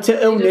it's Yeah. mental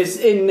They illness,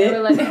 just- isn't they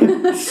were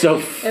it? like- So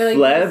They're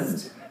like,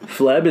 just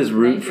phleb is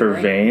root make for your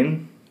brain.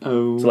 vein.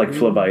 Oh. So like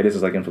phlebitis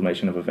is like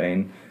inflammation of a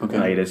vein. Okay.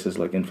 Itis is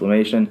like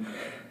inflammation.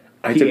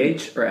 I took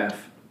pH or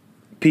F?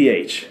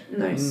 pH.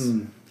 Nice.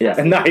 Yeah,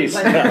 That's-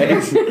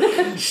 nice.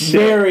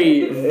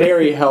 very,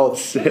 very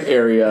health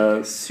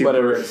area.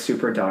 Super,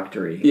 super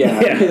doctory.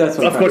 Yeah, Yeah, that's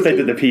what of course I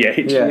did the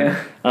pH.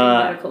 Yeah,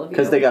 medical of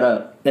because you. they got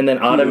a And then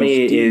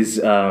otomy PhD. is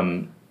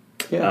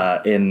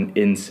yeah. in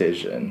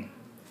incision,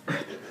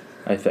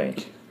 I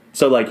think.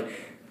 So like,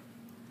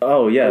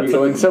 oh yeah, Are you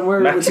going somewhere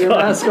with your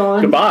mask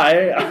on?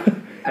 Goodbye.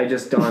 I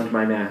just donned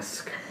my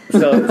mask.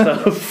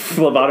 so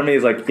phlebotomy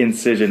is like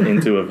incision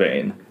into a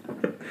vein.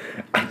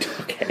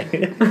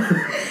 Okay.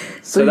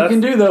 So you that's-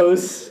 can do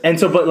those. And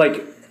so, but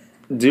like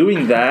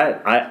doing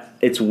that,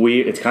 it's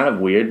weird. It's kind of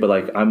weird, but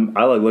like I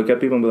like look at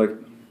people and be like,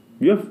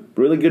 you have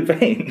really good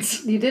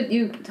veins.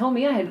 You told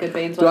me I had good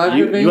veins. Do I one have time.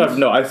 good veins? You have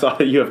no. I saw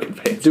that you have good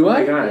veins. Do Oh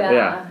I? my god. Yeah.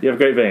 Yeah, you have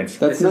great veins.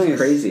 That's This nice. is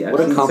crazy. I've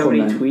What a seen so many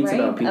compliment. tweets Right?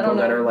 about I people don't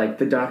that know. are like,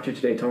 the doctor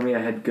today told me I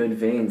had good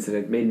veins and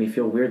it made me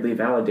feel weirdly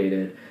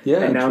validated. Yeah,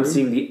 and now I'm true.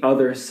 seeing the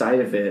other side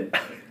of it.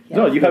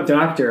 No, you The have.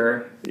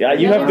 doctor. Yeah,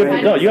 you Yeah, have good.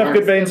 kind No, of you have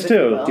good sense, veins if you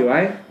too. will. Do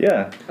I?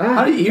 Yeah,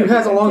 How do you, he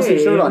has a long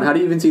sleeve shirt on. How do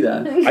you even see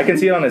that? I can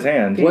see it on his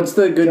hand. What's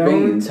the good Don't-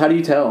 veins? How do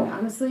you tell?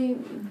 Honestly,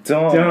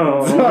 Don't.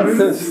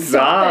 Don't.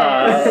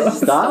 Stop.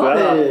 Stop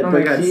it. Oh my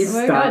But god, keep, Oh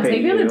my stop God, it,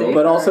 take me on a you. date.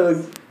 but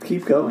also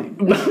keep going.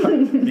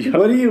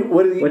 What do you?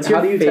 What's how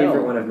your do you favorite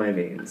tell? one of my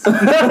veins?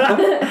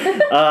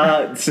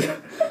 Uh,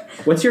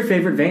 What's your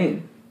favorite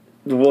vein?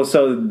 well,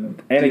 so Do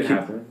you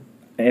have one?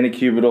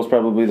 antecubital is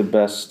probably the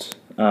best,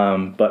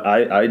 but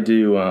I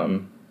do I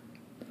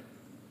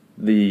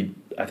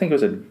think it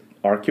was an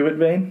arcuate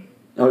vein.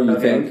 Oh, you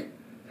Okay. think?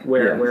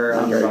 Where Yeah. where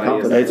on I'm your very body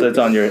is confident. it?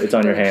 It's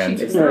on your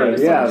hand. It's Right, not.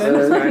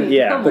 yeah,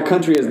 Yeah. Come The on.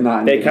 country is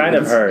not. They kind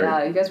of hurt,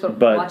 Yeah, you guys better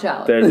but watch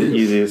out. they're the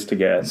easiest to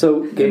get.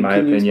 So, Gabe, my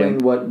can you opinion.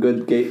 explain what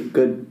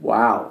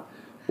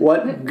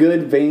what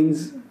good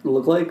veins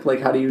look like?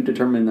 Like, how do you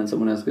determine that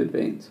someone has good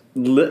veins?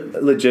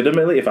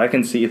 Legitimately, if I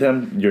can see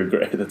them, you're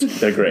great.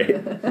 They're great.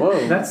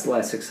 Whoa, That's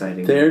less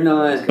exciting. they're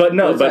not. But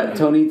no, what's but- that?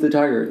 Tony the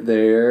Tiger.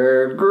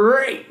 They're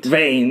great.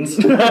 Veins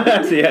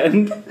at the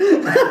end.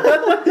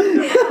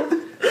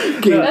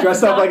 Gabe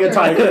dressed up like a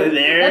tiger.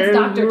 They're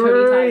That's Dr.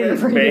 Tony Tiger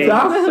for you. Veins.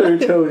 Dr.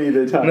 Tony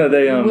the Tiger. No,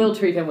 they We'll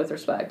treat him with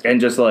respect. and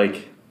just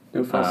like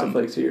No frosted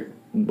flakes here.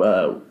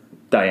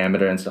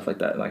 diameter and stuff like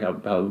that, like how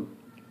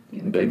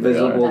big they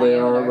Visible are. they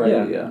are, right?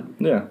 Yeah. Yeah.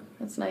 Yeah,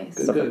 That's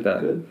nice. stuff like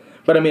that. Good.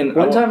 But I mean,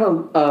 One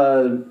time,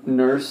 a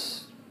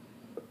nurse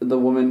the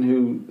woman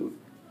who,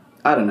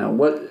 I don't know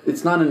what.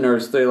 It's not a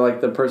nurse. They're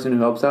like the person who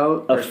helps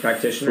out. A Nurse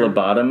practitioner?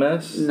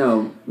 phlebotomist?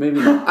 No,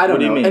 maybe not. I don't What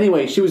do you know. mean?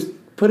 Anyway, she was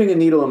putting a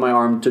needle in my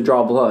arm to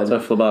draw blood, It's a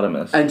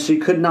phlebotomist. and she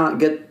could not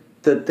get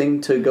the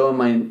thing to go in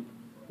my,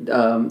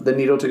 the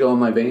needle to go in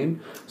my vein.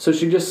 So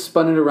she just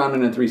spun it around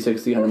in a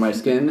 360 under my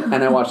skin,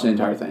 and I watched the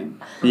entire thing.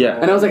 Yeah.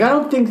 And I was like, I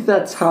don't think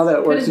that's how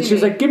that works. And she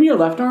was like, give me your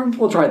left arm.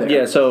 We'll try there.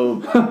 Yeah,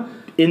 so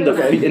in the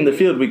Okay. in the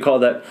field we call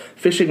that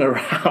fishing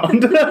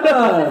around.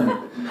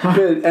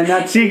 Good. And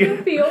that's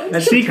Secret, Field.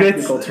 That's a secrets.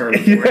 technical term.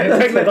 Yeah,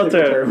 technical Technical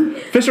term.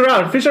 Fish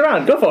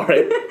around, go for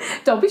it.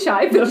 Don't be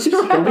shy. Fish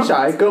don't be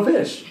shy. Go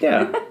fish.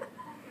 Yeah.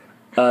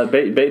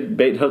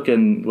 Bait, hook,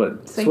 and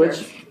what? Sinker.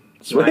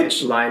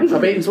 Switch? Line. A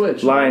bait and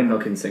switch. Line,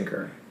 Hook and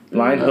sinker.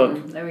 line,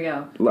 hook. There we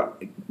go.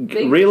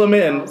 Li- reel them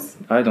in. girls.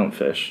 I don't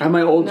fish. At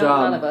my old No,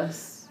 none of job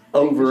us.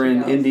 over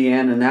in Fishing girls.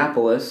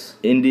 Indianapolis,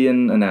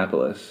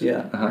 Indianapolis.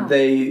 yeah, Uh-huh.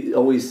 they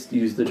always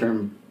use the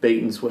term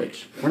bait and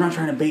switch. We're not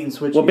trying to bait and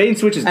switch Well, you. bait and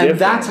switch is and different.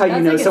 that's how you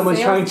That's know like a someone's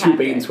trying sales to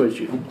bait and tactic. switch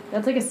you.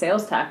 That's like a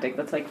sales tactic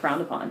that's like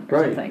frowned upon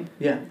or something.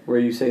 Yeah, where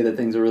you say that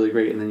things are really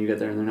great and then you get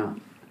there and they're not.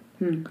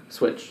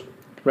 Switch.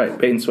 Right,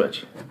 bait and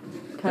switch.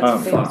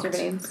 Cuts and fucked. Mr.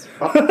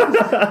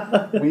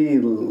 Baines. We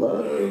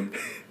love.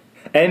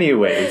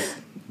 Anyways,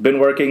 been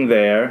working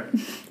there.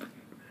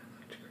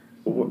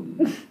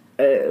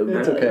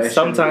 It's okay.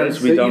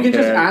 Sometimes we So don't you can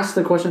care. just ask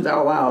the questions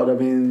out loud. I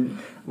mean,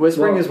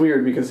 whispering Well, is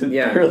weird because it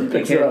Yeah, barely you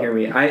picks it can't up. hear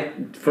me.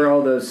 For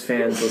all those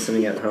fans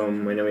listening at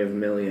home, I know we have a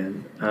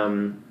million.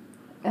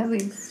 At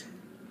least.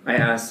 I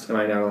asked, am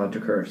I not allowed to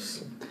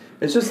curse?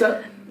 It's just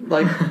that,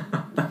 like.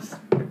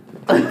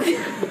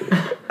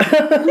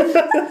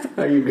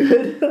 Are you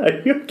good?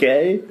 Are you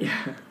okay?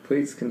 Yeah.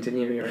 Please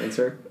continue your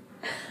answer.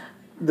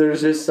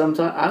 There's just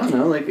sometimes I don't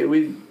know, like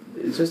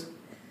it's just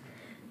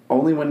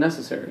only when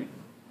necessary.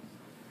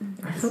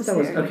 I thought that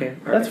was okay.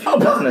 All That's right.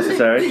 that's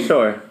necessary.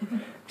 Sure.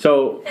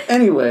 So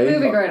Anyway,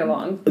 Moving right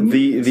along.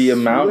 the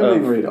amount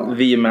Swimming right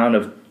on.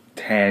 of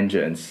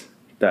tangents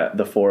that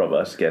the four of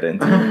us get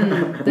into,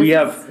 we This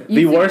have is- the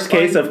you worst think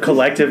case of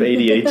collective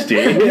ADHD.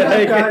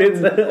 I've Like,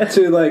 it's-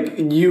 to like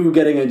you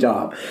getting a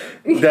job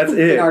that's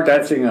it. and our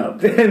That's catching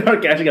up. and our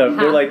catching up.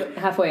 We're like,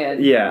 halfway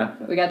in. yeah.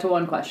 We got to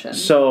one question.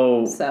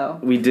 So So.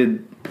 we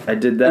did. I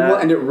did And that. we'll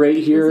end it right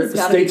here. This has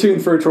gotta Stay be-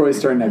 tuned for Troy's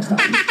turn next time.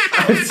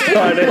 I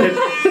started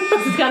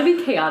It's got to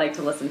be chaotic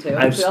to listen to. I've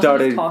we also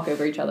started- just talk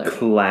over each other.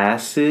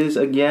 classes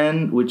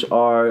again, which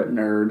are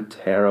Nerd.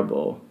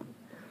 terrible.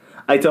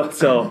 I don't.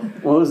 So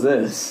What was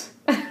this?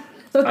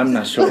 I'm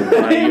not sure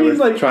why you were He's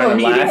like trying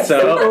to lasso.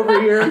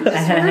 over here We're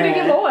gonna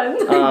get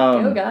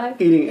on. Go guy.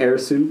 eating air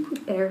soup.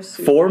 Air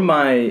soup. For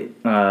my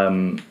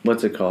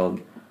what's it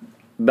called?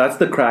 That's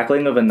the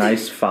crackling of a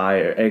nice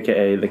fire,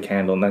 aka the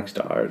candle next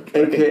to art.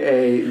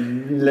 AKA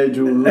Le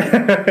Joule.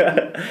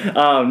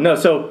 No,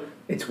 so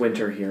It's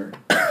winter here.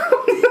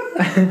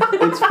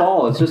 It's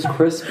fall. It's just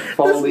crisp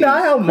fall that's leaves.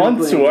 not how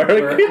months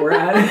sprinkling. work. We're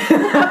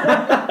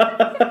at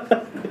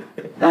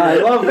I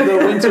love the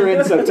winter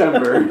in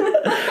September.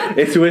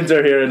 It's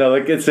winter here in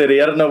Ellicott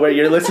City. I don't know where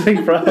you're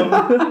listening from.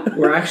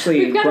 We're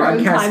actually We've got our own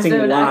time broadcasting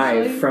zone, live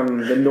actually. from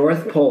the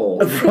North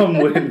Pole. From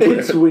winter.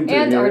 It's winter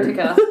here.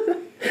 Antarctica.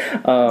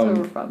 That's where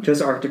we're from.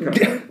 Just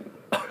Arctica.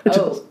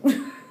 Oh.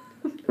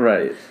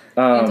 Right.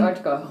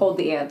 Antarctica. Hold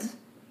the ant.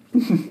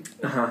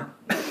 Uh-huh.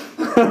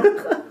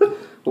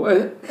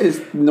 What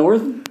is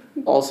North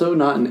also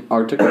not in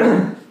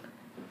Antarctica?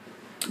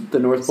 The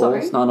North Sorry?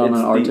 Pole's not on It's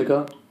the-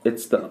 Antarctica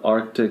It's the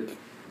Arctic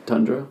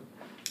tundra.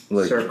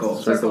 like Circle.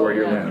 That's the word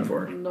you're yeah. looking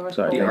for. North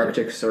Sorry. The Pole.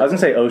 Arctic I Circle. was gonna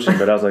say ocean,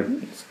 but I was like,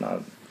 it's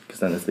not, because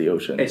then it's the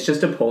ocean. It's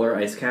just a polar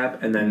ice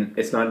cap, and then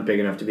it's not big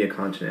enough to be a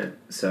continent.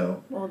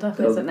 So Well, it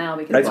definitely isn't now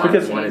because It's climate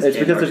because change. is it's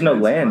because there's no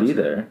Antarctica, land it's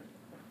either.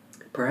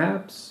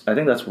 perhaps, I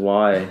think that's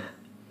why.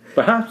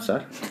 Perhaps.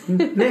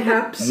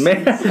 mayhaps,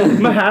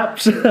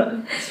 Perhaps.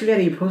 it's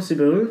very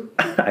possible.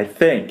 I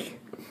think.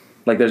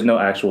 Like there's no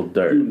actual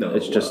dirt. No,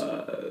 it's just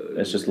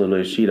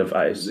literally a sheet of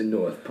ice. the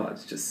north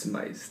part's just some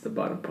ice. The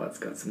bottom part's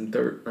got some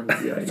dirt under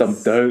the ice.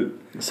 Some dirt.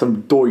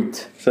 Some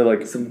doit. So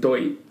like Some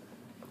doit.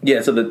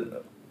 yeah. So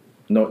the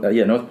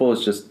North Pole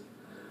is just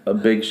a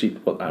big sheet.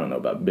 Well, I don't know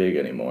about big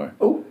anymore.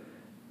 Oh.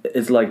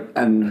 It's like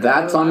And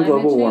that's on Climate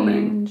global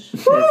warming. change.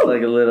 it's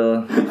like a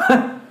little.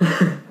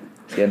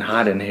 It's getting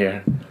hot in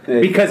here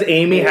because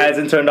Amy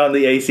hasn't turned on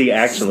the AC.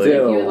 Actually,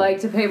 Still. If you would like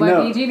to pay my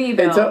No, PG&E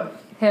bill, it's a-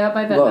 hit up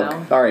my Venmo.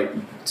 Look, all right.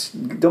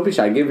 Don't be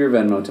shy. Give your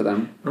Venmo to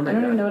them. Oh my I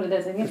don't even god. know what it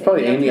is. I think It's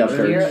probably Amy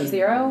Upchurch.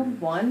 0,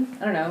 1.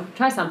 I don't know.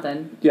 Try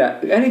something. Yeah,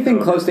 anything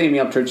Oh. close to Amy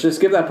Upchurch,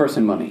 just give that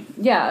person money.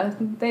 Yeah,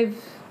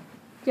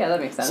 yeah, that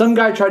makes sense. Some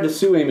guy tried to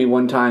sue Amy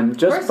one time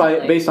just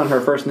Personally. based on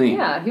her first name.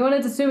 Yeah, he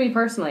wanted to sue me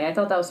personally. I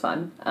thought that was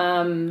fun.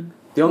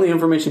 The only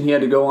information he had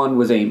to go on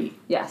was Amy.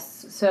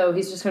 Yes. So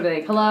he's just gonna be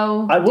like,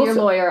 "Hello, I will dear say-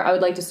 lawyer, I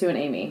would like to sue an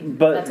Amy."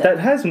 but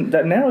That's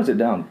that narrows it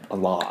down a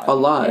lot. A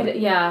lot.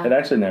 yeah. It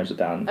actually narrows it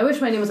down. I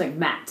wish my name was like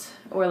Matt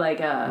or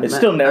like It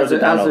still narrows As a- it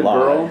down as a a lot.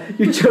 girl?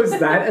 You chose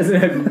that as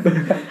an.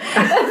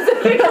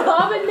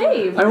 common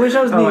name. I wish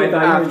I was Oh, I named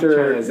thought you were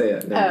after. trying to say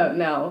it. No. Oh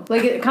no!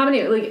 Like a common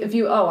name. Like if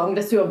you I'm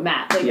just do a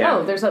Matt. Like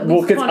Yeah. there's at Well,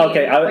 least because 20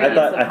 okay, I Brands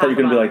thought that you were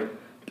gonna be have like,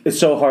 it's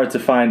so hard to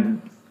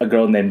find a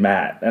girl named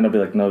Matt, and I'll be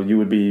like, no, you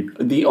would be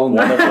The only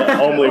one of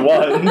the only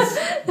ones,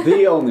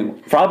 the only one.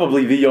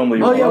 probably the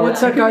only Oh one. yeah,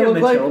 what's that Could guy be a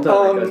look like? Matilda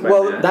that goes by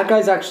Well, Matt. that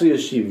guy's actually a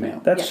she-male.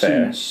 That's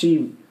fair.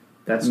 She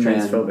That's man,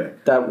 transphobic.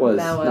 That was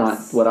not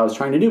what I was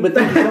trying to do, but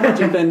thank you so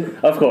much, Ethan.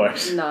 Of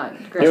course. not I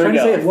was great. Here trying we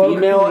to say a go.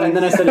 female, and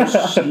then I said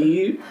a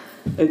she.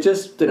 It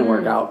just didn't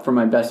work out for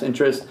my best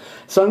interest.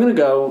 So I'm gonna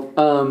go.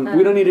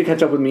 We don't need to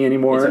catch up with me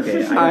anymore. It's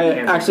okay. I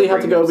can't actually have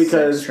to bring go up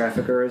because sex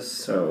traffickers.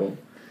 So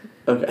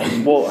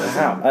okay. Well,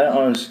 how? I don't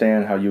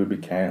understand how you would be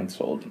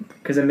canceled.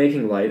 because I'm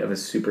making light of a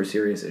super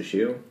serious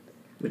issue,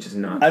 which is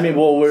not. I mean,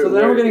 well, we're So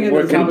then we're getting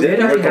into the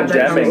conversation. we're We had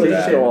that condemning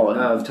conversation. them.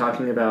 of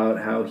talking about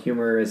how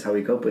humor is how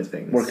we cope with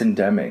things. We're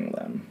condemning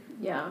them.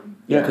 Yeah.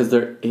 Yeah, because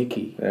they're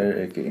icky. They're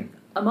icky.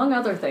 Among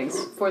other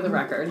things, for the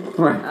record.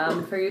 Right.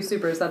 For you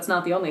supers, that's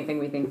not the only thing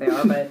we think they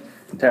are, but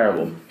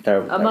Terrible.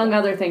 Terrible. among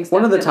terrible. other things,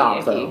 One of the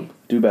definitely top, icky.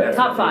 Do better.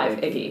 Top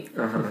 5 icky.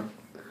 Uh-huh.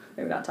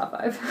 Maybe not top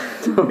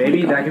 5.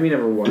 Maybe that can be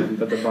number 1,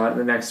 but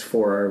the next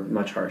 4 are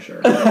much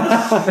harsher.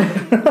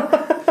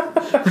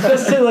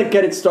 Just to like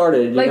get it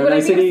started, you Like know, when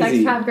nice I think and of sex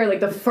easy. trafficker, like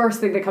the first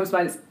thing that comes to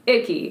mind is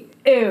icky,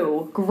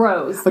 ew,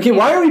 gross. Okay,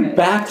 why are we Damn it.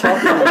 back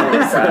talking about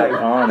this? Back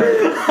on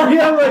it. We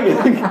have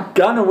like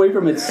gotten away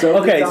from it so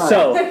many Okay, times.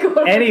 so,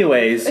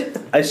 anyways,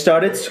 I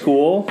started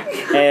school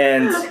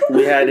and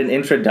we had an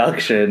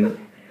introduction,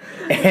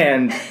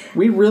 and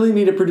we really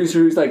need a producer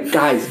who's like,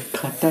 guys,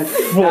 cut that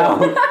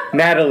out.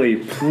 Natalie,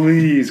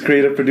 please,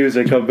 creative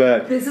producer, come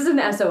back. This is an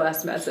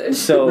SOS message.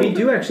 So, We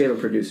do actually have a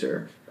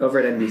producer over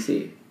at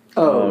NBC.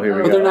 Oh, here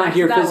we but go. they're not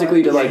here That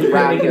physically to works. like He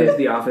couldn't wrap make it into it.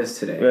 the office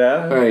today.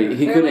 yeah? All right,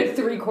 he There are couldn't. like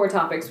 3 core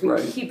topics we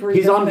Right. keep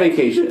He's on rebuilding.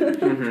 vacation.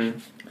 Mm-hmm.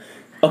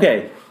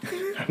 Okay,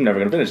 I'm never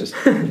gonna finish this.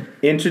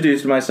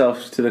 Introduced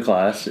myself to the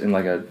class in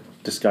like a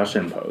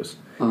discussion post.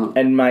 Uh-huh.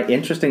 And my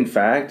interesting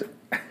fact,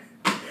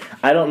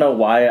 I don't know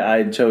why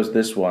I chose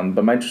this one,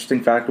 but my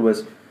interesting fact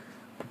was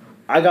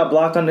I got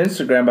blocked on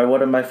Instagram by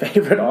one of my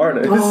favorite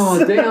artists. Oh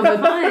damn! It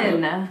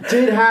Fun.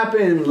 did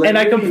happen. And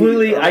I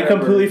completely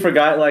Whatever.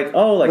 forgot, like,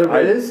 oh, like,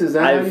 Liz, is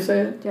that how I've- you say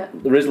it? Yeah.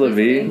 Riz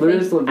Levy.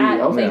 Liz Levy,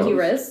 okay. Thank you,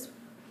 Riz.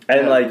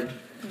 And, Yeah. like,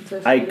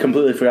 I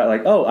completely forgot,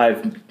 like, oh,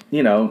 I've,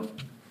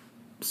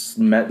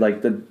 met,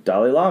 like, the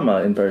Dalai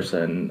Lama in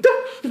person.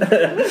 Like,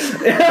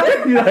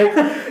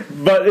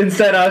 but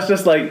instead I was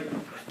just like,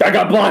 I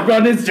got blocked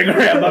on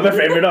Instagram by my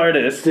favorite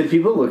artist. Did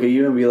people look at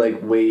you and be like,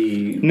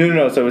 wait?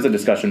 No, so it was a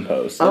discussion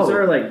post. Those Oh,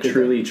 are like good.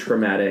 truly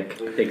traumatic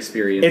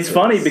experiences. It's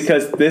funny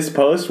because this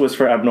post was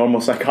for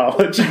Abnormal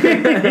Psychology,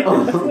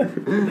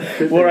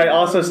 where I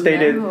also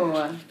stated,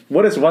 No.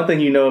 what is one thing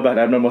you know about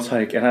Abnormal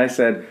Psych? And I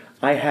said,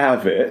 I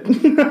have it.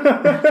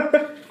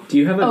 Do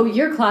you have a Oh,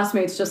 your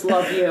classmates just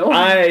love you.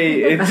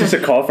 It's just a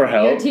call for Your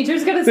help.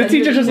 teacher's gonna The send you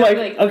teacher's an just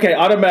email, like, okay,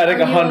 automatic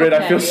 "Are you 100,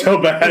 I feel okay?" so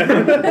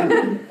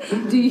bad.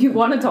 Do you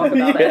want to talk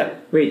about Yeah. it?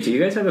 Wait, do you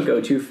guys have a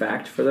go-to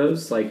fact for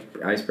those like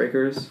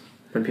icebreakers?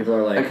 When people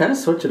are I like, kind of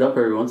switch it up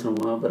every once in a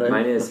while, but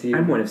mine I is, few-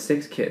 I'm one of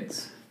 6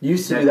 kids.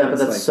 used to do that, but Everyone's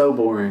that's like- so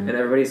boring. And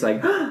everybody's like,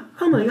 oh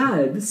my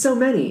god, there's so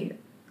many.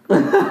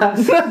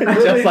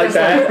 Just like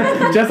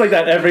that. Just like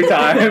that every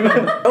time.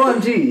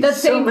 OMG, The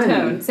so same many.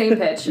 tone, same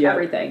pitch, Yeah.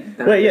 everything.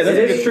 Wait, yeah, that's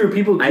It a is true.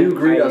 People do I-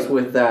 greet I- us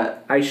with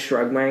that. I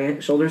shrug my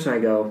shoulders and I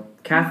go,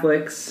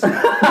 Catholics.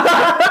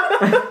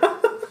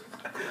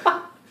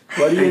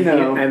 What do you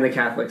know? And the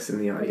Catholics in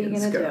the What are you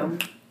audience gonna go, do?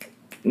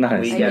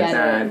 Nice. we I get get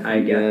that, it. I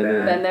get Get it.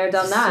 that. Been there,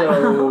 done that.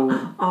 So,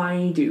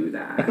 I do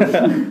that.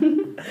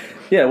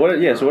 Yeah,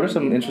 so what are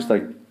some interesting,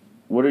 like,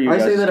 what are you I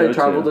guys say that I go-to?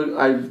 traveled.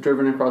 I've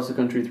driven across the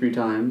country 3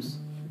 times.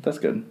 That's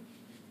good.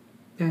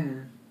 Yeah.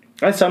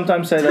 I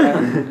sometimes say that I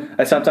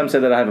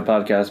have a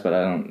podcast, but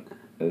I don't.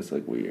 It's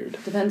like weird.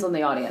 Depends on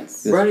the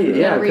audience. That's Right? true.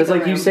 Yeah, Read because the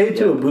like you room. say it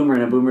to a boomer,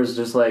 and a boomer's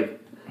just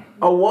like,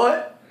 "A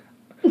what?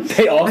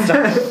 They all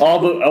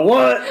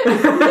what?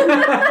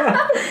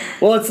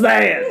 What's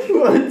that?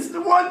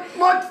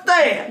 What's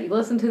that? You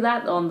listen to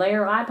that on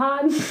their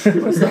iPod?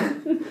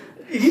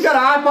 You got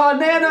an iPod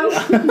Nano?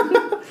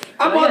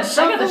 I'm on I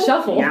got the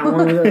shuffle. Got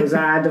one of those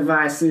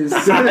devices.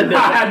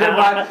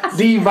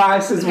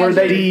 Devices where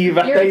they Your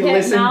they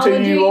listen to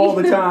technology. you all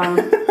the time.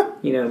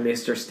 You know,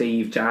 Mr.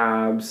 Steve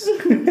Jobs.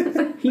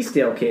 He's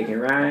still kicking,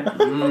 right?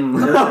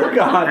 Oh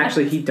God!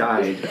 Actually, he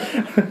died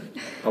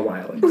a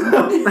while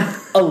ago.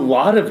 A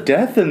lot of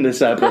death in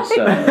this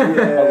episode.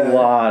 A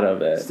lot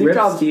of it. Steve Rip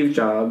Jobs. Steve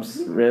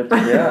Jobs. Rip.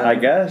 Yeah, I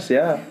guess.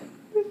 Yeah.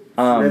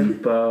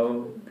 Rip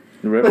Bo.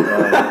 Rip.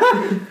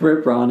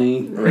 Rip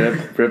Ronnie.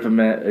 Rip a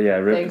man. Yeah.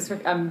 Rip. Thanks for.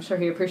 I'm sure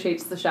he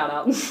appreciates the shout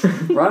out.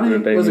 Ronnie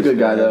Rip was a good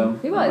guy Baby's though.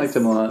 He was. I liked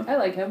him a lot. I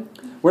like him.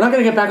 We're not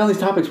gonna get back on these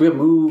topics. We have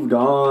moved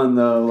on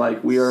though.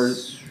 Like we are.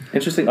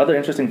 Other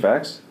interesting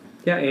facts.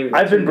 Yeah, Amy.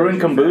 I've been brewing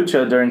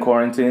kombucha during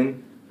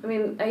quarantine. I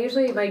mean, I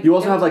usually like. You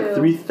also have like go to-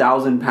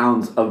 3,000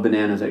 pounds of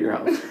bananas at your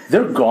house.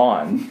 They're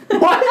gone.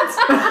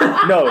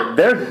 What? No,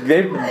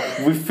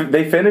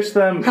 they finished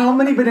them. How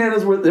many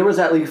bananas were there? Was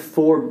at least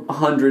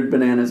 400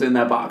 bananas in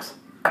that box.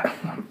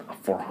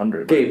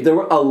 400. Gabe, there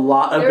were a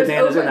lot of There's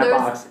bananas in that there's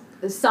box.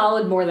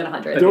 Solid more than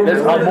 100. There were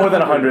There's more than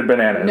 100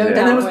 bananas. No yeah. doubt.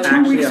 And that was More 2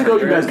 than weeks actually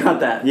ago you 100. guys got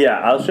that. Yeah,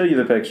 I'll show you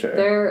the picture.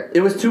 They're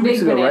It was 2 weeks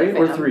big ago, banana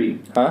right? Or fan. 3?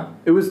 Huh?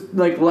 It was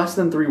like less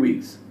than 3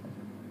 weeks.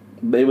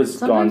 It was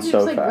Sometimes gone you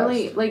so just fast.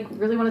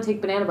 really want to take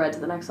banana bread to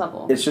the next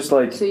level. It's just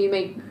like So you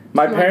make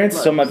my 200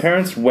 parents. So my loaves.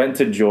 parents went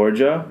to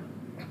Georgia.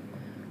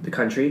 The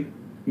country.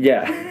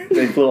 Yeah,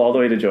 they flew all the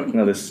way to Georgia,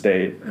 no, the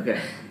state, Okay.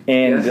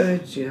 and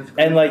You have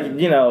and like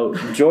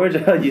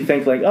Georgia, you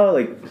think like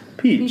like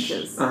peach.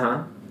 Peaches. Uh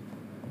huh.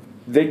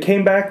 They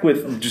came back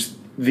with just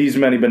these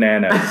many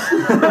bananas.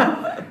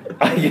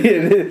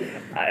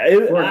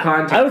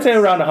 I would say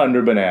around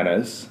 100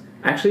 bananas.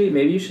 Actually,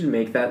 maybe you should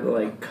make that the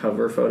like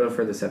cover photo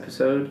for this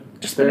episode.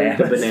 Just The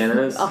bananas.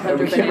 bananas. 100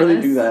 We can't really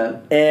bananas. do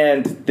that.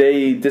 And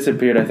they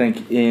disappeared, I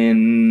think,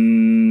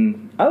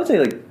 in I would say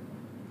like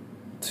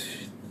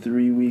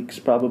 3 weeks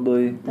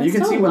probably. That's you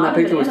can still see a when lot that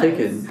of picture was bananas.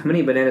 taken. How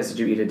many bananas did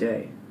you eat a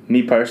day?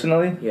 Me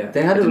personally, Yeah.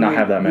 They had I to did not make-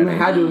 have that You many.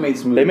 had to have made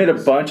smoothies. They made a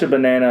bunch of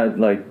banana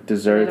like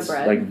desserts,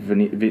 Banana like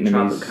Vietnamese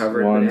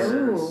Chocolate-covered ones.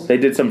 bananas. They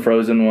did some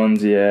frozen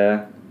ones,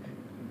 yeah.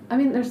 I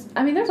mean,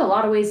 there's a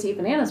lot of ways to eat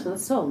bananas, but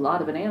it's still a lot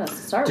of bananas to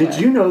start Did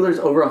with. you know there's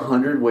over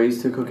 100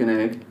 ways to cook an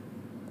egg?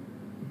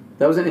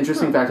 That was an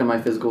interesting fact in my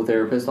physical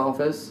therapist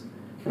office.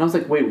 And I was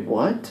like, wait,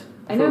 what?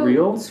 I For know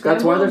real? That's why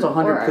scrambled there's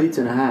 100 or plates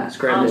in a hat.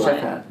 Scrambled. In a chef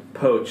Omelet. hat.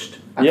 Poached.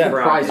 I'm Yeah,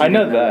 surprised you I know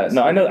didn't that. this.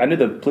 No, I knew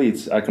the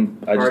pleats. I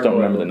just don't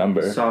remember the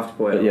number. Soft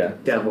boiled. But yeah.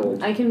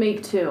 Deviled. I can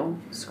make 2.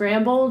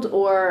 Scrambled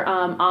or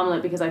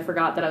omelet because I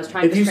forgot that I was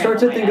trying If to you start scramble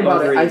to my think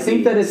about eggs. it, I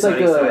think that it's like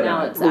Sunny side a.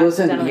 Now it's Listen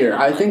accidentally here,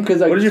 an I think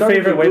because I What is your started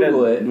favorite to way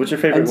Google to? it, What's your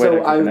favorite and way to so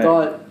cook I an egg?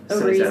 thought. Over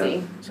Sunny side easy.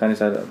 up. Sunny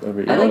side up over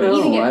I easy. I don't like know,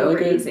 eating it I over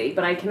like it. easy,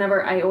 but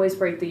I always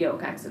break the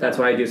yolk accidentally. That's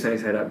why I do sunny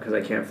side up because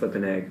I can't flip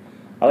an egg.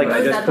 I like. But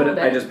Oh, is that the whole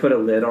I bit? just put a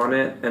lid on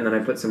it and then I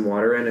put some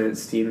water in and it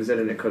steams it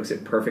and it cooks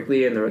it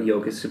perfectly and the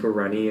yolk is super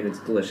runny and it's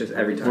delicious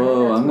every time.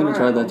 Whoa, that I'm gonna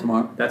try tomorrow. that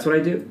tomorrow. That's what I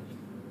do.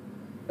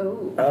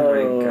 Oh.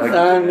 Oh my God.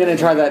 I'm gonna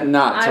try that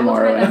not I will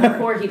try tomorrow. that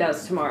before he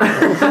does tomorrow.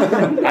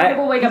 I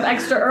will wake up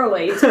extra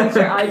early to make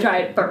sure I try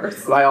it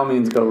first. By all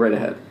means, go right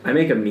ahead. I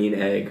make a mean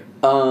egg.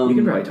 You You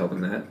can probably tell them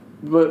that.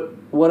 But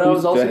what I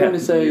was also going to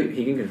say.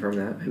 He can confirm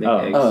that. I make Oh.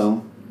 eggs.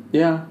 Oh,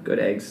 yeah. Good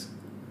eggs.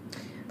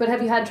 But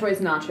have you had Troy's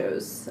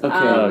nachos?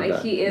 Okay.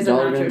 Okay. He is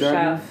Dollar a nacho Green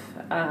Dragon? chef.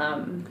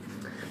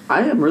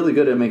 I am really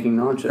good at making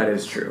nachos. That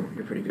is true.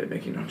 You're pretty good at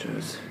making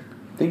nachos.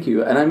 Thank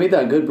you. And I made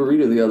that good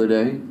burrito the other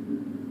day.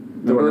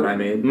 The one that I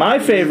made. My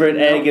favorite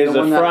egg is the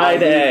a one that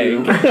fried I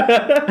egg. gave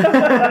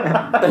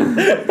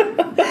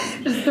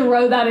Just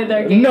throw that in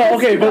there. Gabe. No,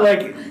 okay, but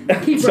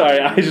like, Keep sorry,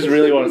 rolling. I just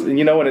really want to.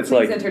 You know when it's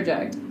Please like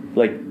interject.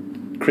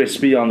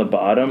 crispy on the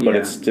bottom, but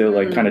Yeah. it's still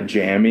like kind of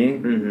jammy.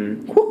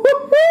 Mm-hmm.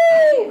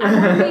 I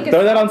wanna make a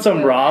Throw that on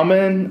some soft-boiled-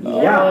 ramen.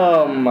 Yeah.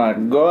 Oh my I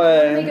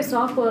wanna make god. a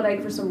soft-boiled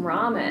egg for some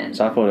ramen.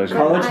 Soft boiled egg. But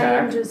College I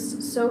am hack.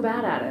 just so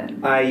bad at it.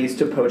 I used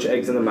to poach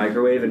eggs in the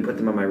microwave and put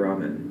them on my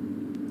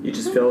ramen. You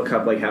just fill a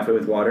cup like halfway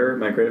with water,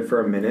 microwave it for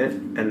a minute,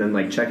 and then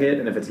like check it,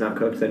 and if it's not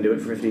cooked, then do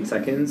it for 15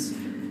 seconds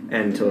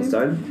and until it's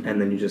done,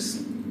 and then you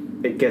just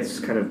it gets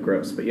kind of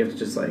gross, but you have to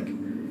just like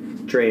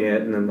drain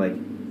it and then like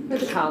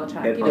It's a college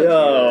hack. It- You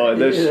know. Oh,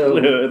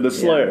 the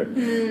slur.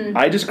 Mm.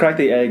 I just cracked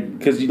the egg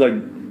because you like,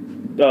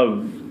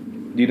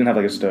 you didn't have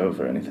like a stove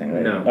or anything,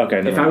 right? no. Okay.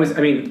 If never I mind. was,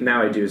 I mean,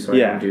 now I do, so I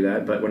Yeah. don't do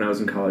that. But when I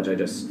was in college, I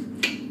just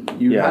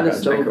You Yeah, had a okay.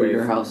 stove at Microwave.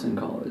 your house in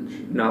college.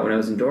 not when I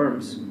was in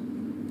dorms,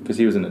 Because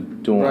he was in a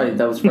dorm. Right,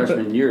 that was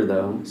freshman year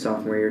though.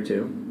 sophomore year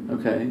too.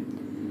 Okay.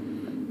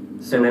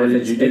 So and then what if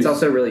did it's, you do? it's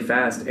also really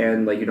fast,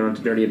 and like you don't have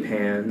to dirty a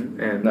pan,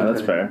 and No,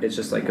 that's fair. It's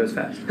just like goes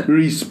fast.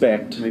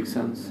 Respect. Makes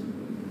sense.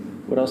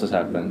 What else has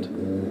happened?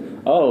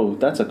 Oh,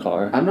 that's a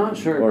car. I'm not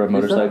sure. Or a Is that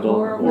motorcycle.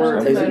 Or or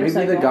Is it maybe the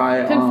motorcycle.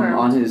 guy Confirmed.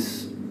 on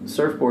his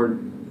surfboard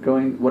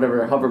going,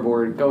 whatever,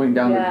 hoverboard, going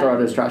down Yeah. to throw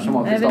out his trash and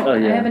walk I his have, dog? Oh,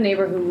 yeah. I have a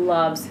neighbor who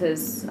loves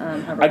his.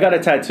 I got a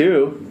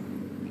tattoo.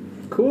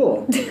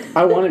 Cool.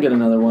 I want to get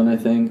another one, I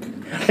think.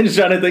 I'm just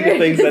trying to think of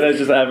things that I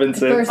just haven't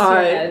said. First-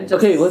 Just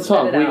Okay, let's spit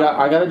talk. it out.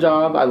 I got a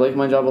job. I like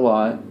my job a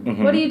lot.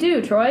 Mhm. What do you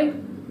do, Troy?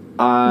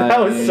 That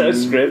was so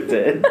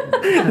scripted.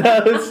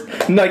 That was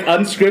like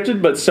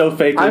unscripted, but so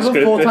fakely I have a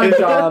scripted. full-time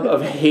job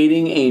of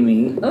hating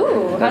Amy.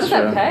 Ooh, how That's does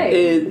that true.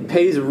 pay? It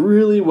pays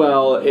really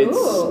well. It's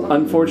Ooh.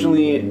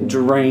 unfortunately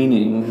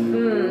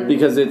draining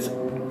because it's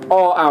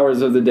all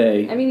hours of the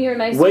day. I mean, you're a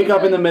nice. Wake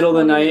up in the like middle of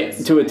the 20 night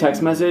minutes. to a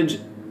text message.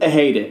 I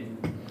hate it.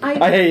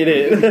 I hate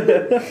it.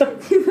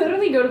 You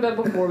literally go to bed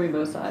before me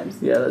most times.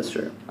 Yeah, that's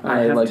true. I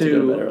I have like to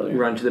go to bed to earlier.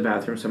 run to the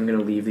bathroom, so I'm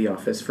gonna leave the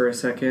office for a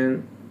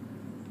second.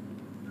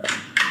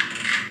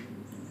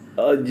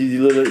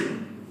 You literally.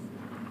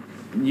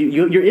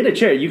 You're in a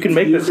chair. You can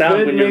make the sound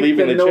could when you're make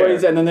leaving the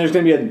noise, chair. and then there's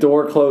gonna be a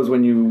door closed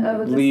when you Oh,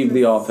 this leave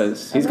the is-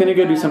 office. He's I gonna like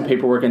go do that. some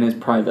paperwork in his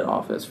private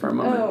office for a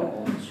moment.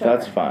 Oh, sure.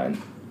 That's fine. Do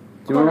you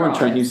remember when Corner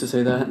Trent office. used to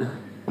say that?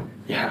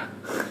 Yeah.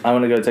 I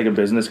want to go take a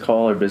business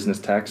call or business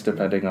text,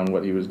 depending on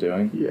what he was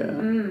doing.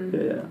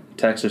 Yeah.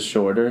 Text is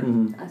shorter.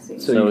 I see.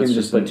 So, So you it's can just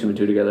just put 2 and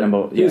 2 together.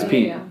 He was yeah.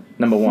 Pete. Yeah.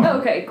 Number one. Oh,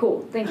 okay,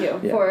 cool. Thank you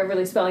Yeah. for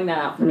really spelling that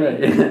out for me. Right.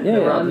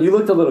 Yeah. You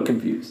looked a little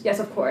confused. Yes,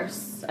 of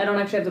course. I don't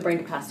actually have the brain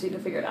capacity to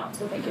figure it out,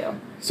 so thank you.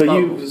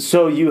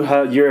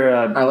 You're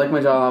I like my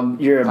job.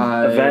 You're an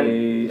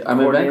I'm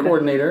an event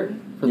coordinator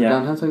for the Yeah.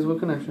 Downtown Sexual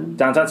Connection.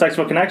 Downtown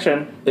Sexual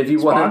Connection. If you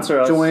want Sponsor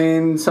to us.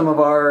 join some of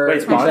our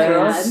Wait, sponsor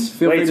events, us?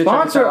 feel free Wait, to check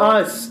sponsor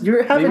out. us.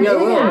 You're having Maybe I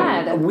will.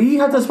 ad. We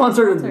have to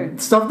sponsor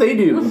Sponsored. stuff they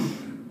do.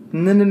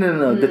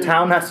 No. The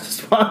town has to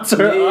sponsor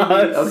Maybe.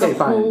 us. Okay,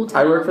 The whole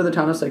fine. I work town. for the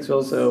town of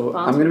Sykesville, so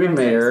I'm Sponsored going to be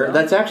by mayor. Sykesville.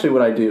 That's actually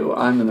what I do.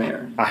 I'm the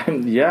mayor.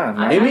 Yeah.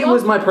 I- Amy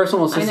was love- my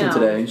personal I assistant know.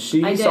 today.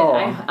 She I did. saw.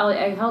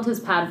 I held his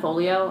pad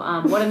folio.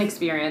 What an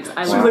experience!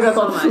 I She was learned like, I so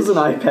thought much. this was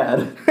an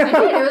iPad. I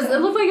did.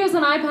 It looked like it was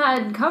an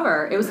iPad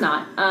cover. It was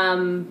not.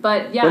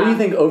 But yeah. What do you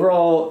think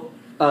overall,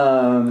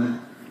 on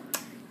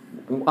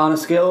a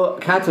scale,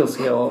 cattail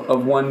scale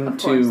of 1 Of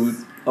to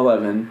course.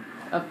 11,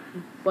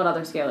 What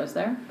other scale is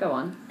there? Go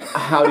on.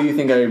 how do you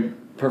think I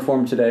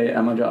performed today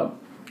at my job?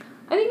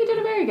 I think you did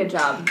a very good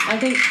job. I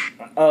think.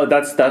 Oh,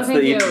 that's thank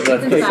you. the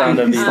Ethan's sound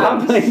of back.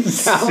 the. playing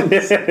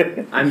sounds.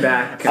 I'm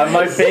back.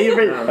 My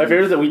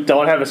favorite is that we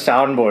don't have a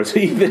soundboard, so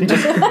Ethan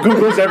just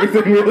Googles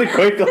everything really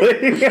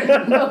quickly.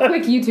 A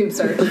quick YouTube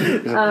search.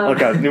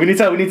 Okay, we need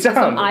sound.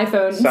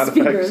 iPhone Sound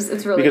speakers. effects.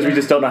 It's really because we good.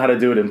 just don't know how to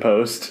do it in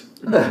post.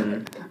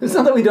 It's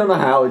not that we don't know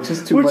how, it's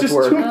just too Which much is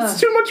work. it's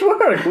too much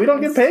work. We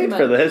don't get It's paid too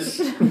for much.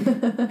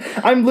 this.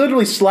 I'm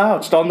literally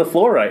slouched on the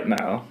floor right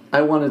now.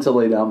 I wanted to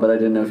lay down, but I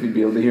didn't know if you'd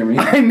be able to hear me.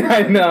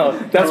 I know.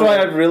 That's why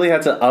I really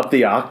had to up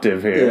the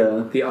octave here.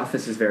 Yeah. The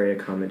office is very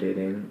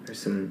accommodating. There's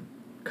some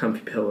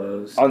comfy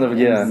pillows. On the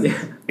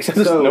except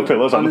there's no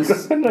pillows on the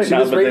this, ground right she now,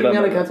 was but they rating me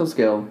don't on a know. cattail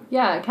scale.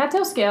 Yeah,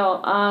 cattail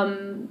scale.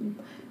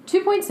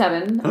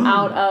 2.7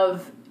 out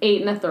of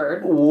 8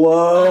 1/3.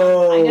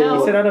 Whoa. I know.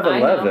 You said out of I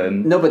know.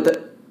 11. No,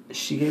 but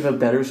she gave a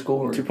better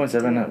score.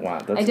 2.7. Wow,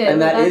 that's I did.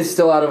 And that That's is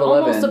still out of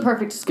 11. almost a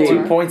perfect score.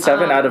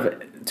 2.7 out of 8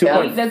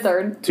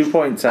 1/3.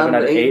 2.7 Out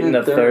out of 8 and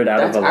a third out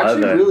of That's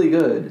 11. actually really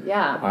good.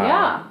 Yeah, Wow.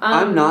 yeah.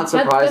 I'm not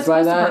surprised that's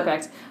by close to that.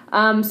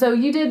 perfect. So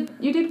you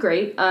did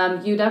great.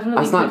 You definitely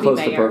That's not could close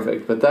be to mayor.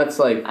 perfect, but that's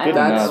like I have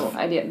that's. no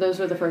idea. Those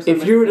were the first. If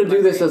numbers you were that to came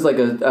do my this brain. as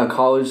like a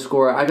college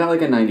score, I got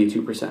like a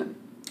 92%.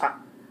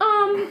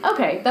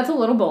 Okay, that's a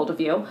little bold of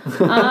you.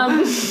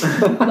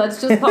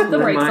 Let's just pump the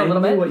brakes a Remind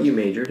little me bit. what you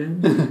majored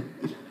in.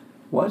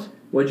 What?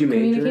 What'd you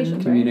major Communication.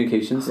 in?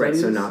 Communications Right,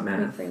 studies. so not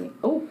math.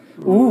 Oh,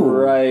 Ooh.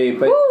 Right,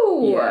 but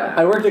ooh, Yeah.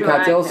 I worked at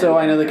Cattail, so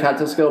I know the Dragon.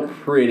 Cattail scale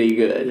pretty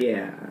good.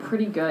 Yeah.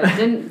 Pretty good.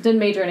 Didn't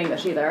major in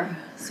English either.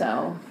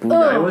 So.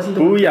 I wasn't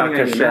the one putting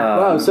any Booyakasha. math.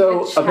 Wow, so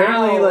Good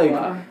apparently,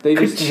 chow. like, they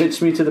just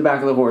hitched me to the back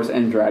of the horse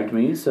and dragged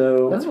me,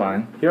 so That's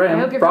fine. here I I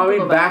hope am. you're Brought me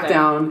comfortable back back there.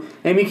 down.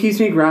 Amy keeps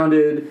me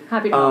grounded.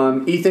 Happy to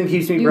help. Ethan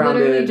keeps me You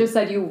literally grounded. just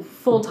said you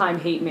full time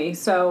hate me.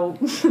 So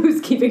who's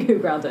keeping who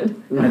grounded?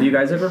 Have you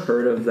guys ever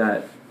heard of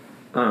that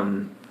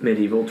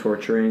medieval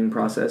torturing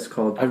process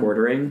called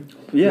quartering?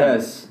 Yeah.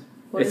 Yes.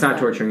 What It's is not that?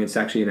 torturing, it's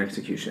actually an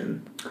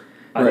execution.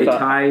 I They thought-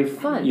 tie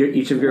Fun.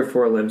 each of your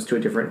 4 limbs to a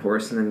different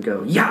horse and then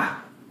go, yeah!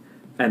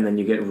 And then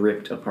you get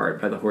ripped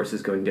apart by the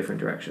horses going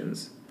different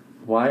directions.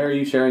 Why are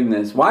you sharing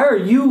this? Why are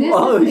you This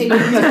always is a-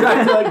 bringing us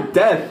back to like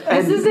death?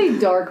 This And is a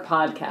dark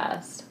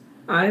podcast.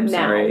 I'm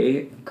Now.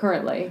 sorry.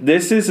 Currently.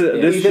 This is this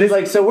Ethan's this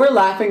like, so we're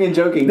laughing and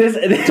joking. this,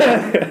 this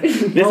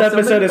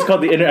episode is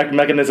called the interact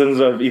mechanisms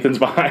of Ethan's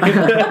mind.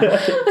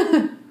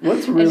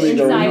 What's An really going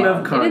Stream inside,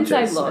 of on? an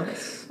inside look.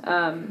 consciousness.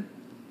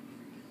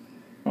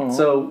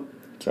 So,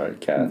 sorry,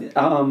 cat.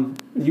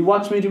 you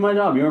watched me do my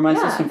job. You were my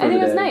Yeah, assistant for I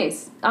think the it was day.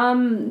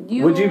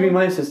 nice. Would you be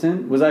my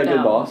assistant? Was I a good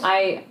No, boss?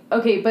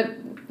 Okay, but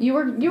you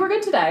were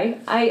good today.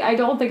 I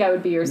don't think I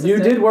would be your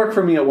assistant. You did work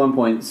for me at one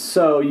point,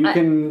 so you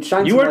can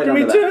shine You some worked light for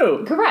me onto that.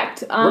 too.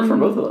 Correct. Work for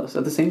both of us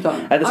at the same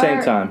time. At the same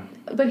Are- time.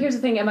 But here's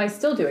the thing: am I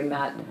still doing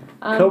that?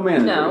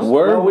 Co-managers. No.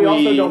 Were Well, we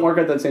also we- don't work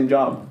at that same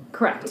job.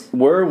 Correct.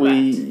 Were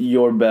we Correct.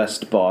 your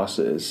best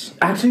bosses?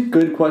 Actually,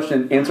 good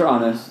question. Answer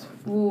honest.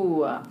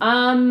 Ooh.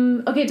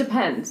 Okay, it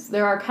depends.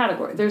 There are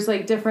categories. There's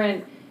like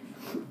different,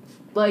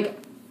 like.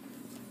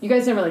 You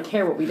guys didn't really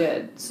care what we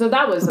did, so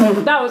that was a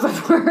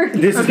work.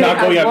 This is Okay, not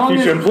going as on long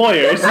future as-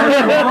 employers. As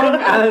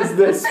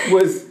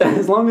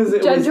long as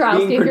it was Jandrowski,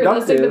 being if you're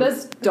listening to productive.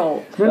 this,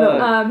 don't. No, no.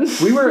 Um,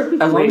 We were, as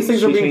long Wait, as things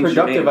she were being changed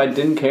her productive, name. I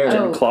didn't care.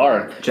 Oh.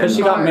 Clark. Because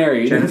she got Clark.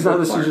 married. It's Jennifer not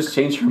that she Clark. just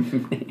changed her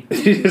name.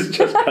 just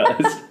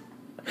does.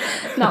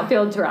 not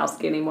Phil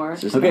Jarowski anymore.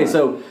 Just Okay, not.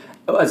 so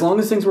as long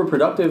as things were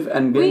productive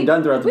and getting We-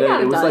 done throughout the we day, got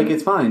it it was done. like,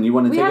 it's fine. You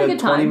want to We take had a a good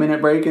time. 20-minute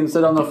break and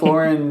sit on the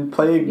floor and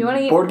play You wanna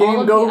a eat board all game?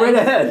 of Go the right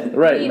ice- ahead.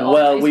 Right. Eat all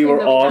Well, the ice we cream were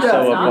that we also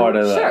passed a on. part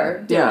of that. Sure.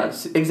 Do it.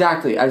 Yes,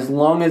 exactly. As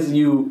long as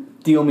you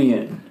deal me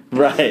in.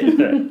 Right.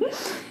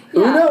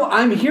 Uno,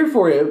 I'm here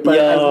for it, but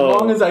as Yo.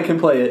 long as I can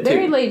play it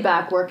Very too. laid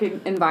back working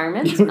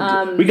environment.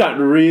 We got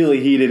really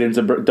heated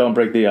into Don't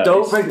Break the Ice.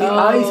 Don't break the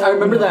ice. I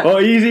remember that. Oh,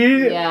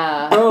 easy.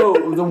 Yeah.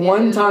 Bro, the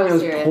one was time it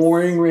was serious.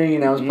 pouring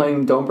rain, I was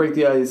playing Don't Break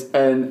the Ice,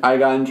 and I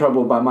got in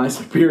trouble by my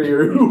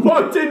superior who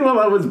walked in while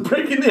I was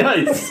breaking the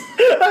ice.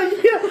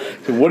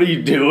 So what are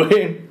you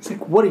doing? He's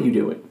like, "What are you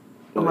doing?"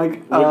 I'm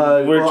like,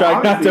 We're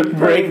trying not to obviously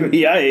break playing-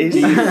 the ice. Do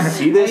you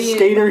see this Are you-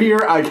 skater here?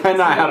 I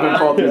cannot have him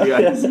fall through the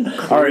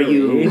ice. Are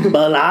you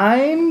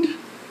blind?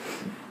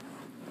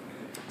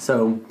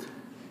 So,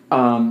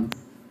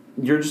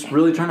 you're just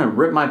really trying to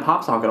rip my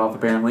pop socket off,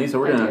 apparently. So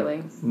we're Ideally.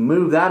 gonna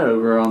move that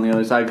over on the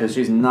other side because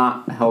she's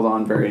not held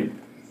on very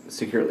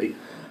securely.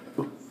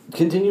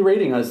 Continue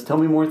rating us. Tell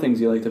me more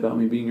things you liked about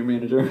me being your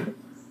manager.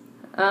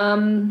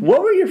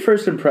 What were your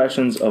first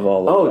impressions of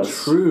all of Oh,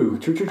 us? true.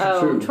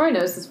 Oh, Troy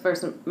knows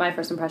my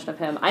first impression of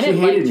him. I She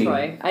didn't like hated me.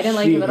 Troy. I didn't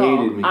like She him at all.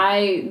 hated me.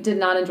 I did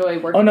not enjoy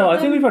working Oh no, with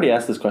I think him. we've already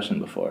asked this question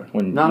before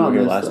when Not you were on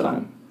here this, last though.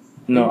 time.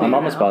 No, I'm I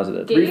almost don't know.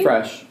 positive. Did you?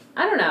 Refresh.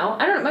 I don't know.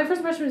 My first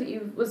impression was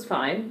you was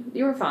fine.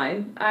 You were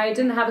fine. I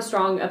didn't have a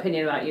strong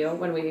opinion about you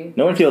when we.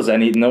 No one feels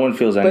anything. But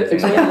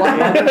explain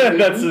why.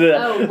 That's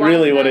Oh, why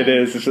really did what I- it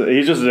is.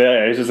 He's just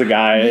there. He's just a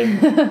guy.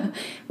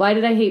 Why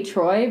did I hate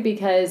Troy?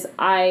 Because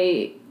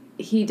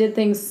he did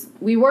things.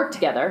 We worked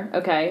together,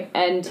 okay,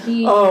 and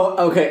he.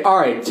 Oh, okay, all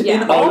right.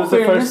 Yeah. In Oh, all it was the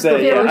fairness, first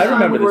day. Yeah, first I time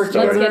remember we this worked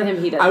story. Let's together, get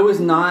him heated. I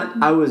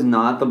was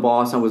not the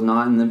boss. I was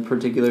not in the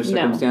particular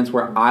circumstance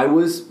where I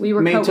was We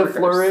were made to coworkers.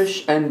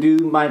 flourish and do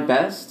my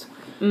best.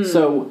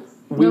 So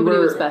we Nobody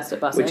were was best at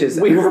bussing. Which is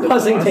we were the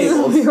bussing boss.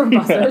 tables. we were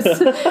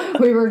bussers.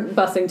 We were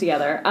bussing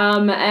together.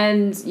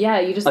 And yeah,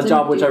 you just A didn't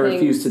job which do I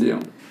refuse to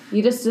things- do.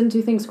 You just didn't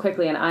do things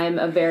quickly, and I'm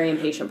a very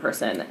impatient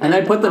person. And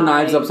I put the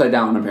knives upside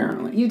down,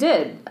 apparently. You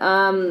did.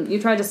 You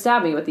tried to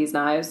stab me with these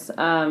knives.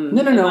 No, In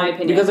my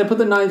opinion, because I put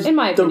the knives In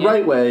my the opinion.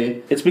 right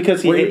way. It's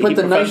because he, Where you he put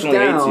the knife professionally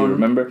hates you. down.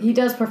 Remember? he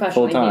does professionally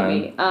Full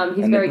hate time. me.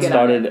 He's And very it good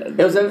started at it.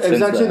 It was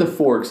since actually then. the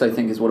forks, I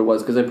think, is what it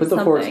was, because I put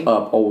the forks Something.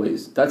 up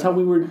always. That's how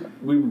we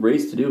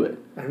raced to do it.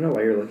 I don't know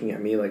why you're looking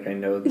at me like I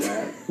know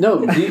that. No,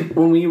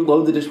 when we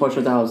load the dishwasher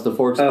at the house, the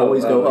forks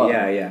always go up.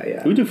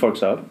 Yeah. We do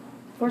forks up.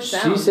 Force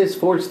down. She says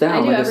forks I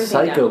down do like a everything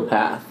down.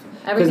 psychopath.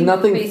 Because Everything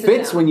nothing faces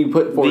fits down. when you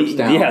put forks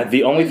down. Yeah,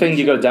 the only thing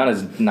you go down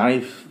is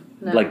knife,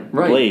 No. like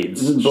Right.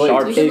 blades, Blades.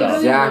 sharp You can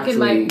stuff. literally look in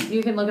my. Exactly.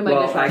 You can look at my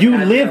Well, dishwasher. You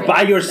I- live by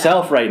Everything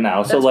yourself right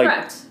now, so That's like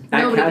correct.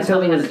 At Nobody can tell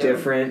Cattail me how was to do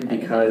different anything.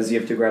 because you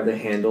have to grab the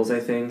handles,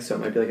 I think, so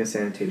it might be like a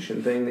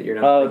sanitation thing that you're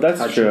not. Oh, like, that's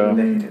touching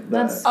true. The,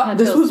 That's-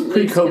 This was Cattle's least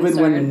pre-COVID when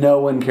concern. no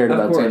one cared Of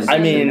about course. sanitation.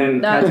 I mean,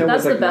 And That, Cattail that's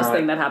was, the like, best not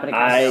thing that happened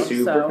at I- Cattail.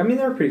 super. So I mean,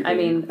 they were pretty. I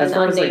Cool. mean, as an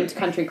far as unnamed like,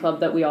 country club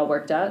that we all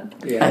worked at.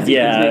 yeah. As you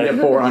Yeah. named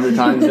it 400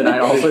 times, and I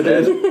also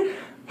did.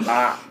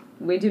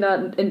 We do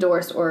not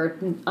endorse or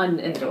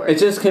unendorse. It's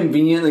just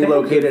conveniently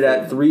located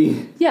at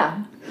 3.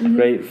 Yeah.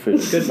 great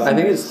food. Good I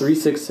think it's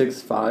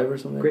 3665 or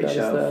something Great like that.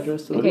 Is show. the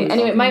address to the Okay. place.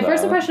 Anyway, my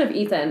first about? impression of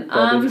Ethan.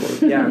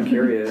 Yeah, I'm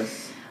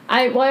curious.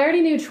 I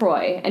already knew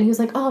Troy, and he was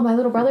like, "Oh, my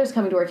little brother's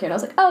coming to work here," and I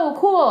was like, "Oh,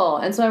 cool."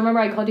 And so I remember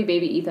I called you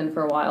Baby Ethan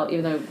for a while,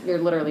 even though you're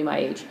literally my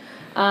age.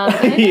 And I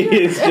He knew you-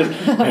 is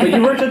just. But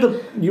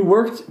you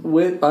worked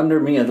with under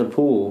me at the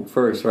pool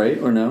first, right?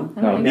 Or no?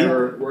 No, I he,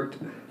 never worked.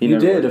 he You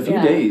never did a worked. few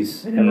Yeah.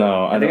 days.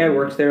 No, I think I don't-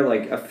 worked there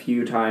like a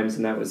few times,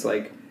 and that was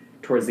like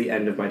towards the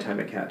end of my time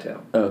at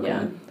Cattail. Okay.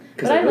 Yeah.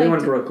 Because But I I really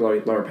liked- wanted to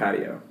work lower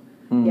patio,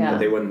 Yeah. but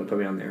they wouldn't put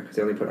me on there because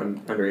they only put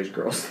underage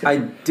girls. I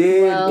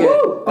did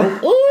Well-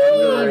 get.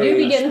 Ooh, you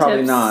be getting Probably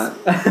tips. not.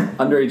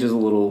 Underage is a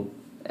little.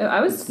 I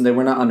was They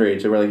were not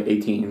underage. They were like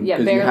 18. Yeah,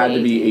 Because you had to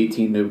barely be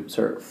 18 to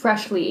serve.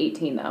 freshly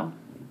 18 though.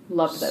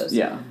 Loved those.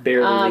 Yeah.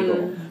 Barely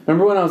legal.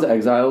 Remember when I was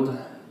exiled?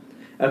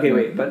 Okay,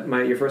 wait, but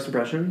your first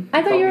impression?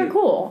 I thought called you were me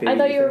cool. I Baby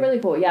thought you were Ethan? really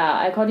cool. Yeah,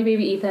 I called you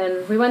Baby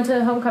Ethan. We went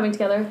to homecoming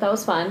together. That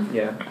was fun.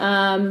 Yeah.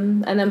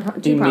 And then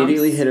two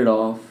Immediately proms. hit it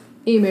off.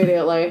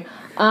 Immediately.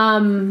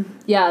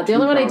 Yeah, the Two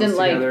only one I proms didn't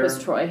like together.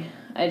 was Troy.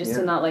 I just Yeah.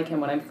 did not like him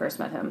when I first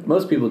met him.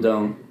 Most people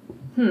don't.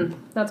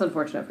 That's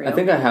unfortunate for you. I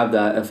think I have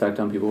that effect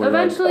on people. Where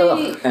they're Eventually, like,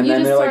 "Ugh," and you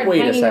then just they're like, start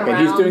 "Wait a hanging second,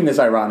 he's around. doing this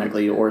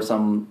ironically, or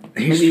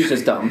maybe he's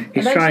just dumb."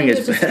 He's Eventually trying he his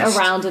was just best.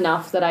 around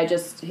enough that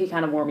he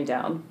kind of wore me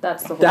down.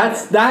 That's the whole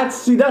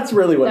That's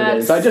really what it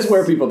is. I just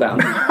wear people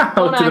down. I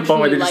don't to the point where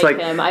actually they're just like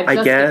like, him. I've I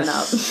just guess, given up.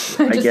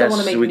 I I just don't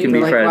want to guess make we new can be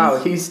friends. Like, friends.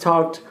 wow, he's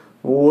talked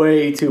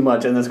way too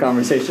much in this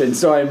conversation,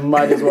 so I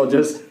might as well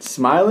just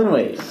smile and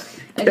wave.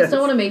 I just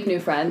don't want to make new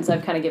friends.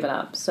 I've kind of given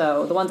up.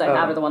 So the ones I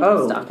have are the ones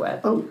I'm stuck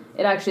with. Oh.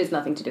 It actually has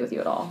nothing to do with you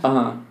at all.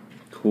 Uh-huh.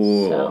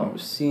 Cool. So-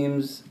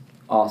 Seems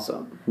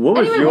awesome. What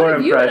was Anyway, your what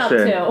have you been up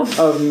impression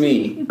to? Of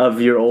me.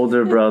 of your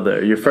older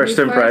brother? Your first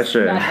Your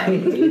impression. I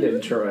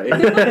hated Troy.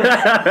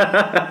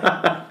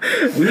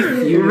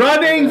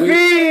 Running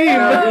theme.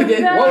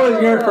 What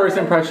was your first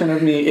impression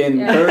of me in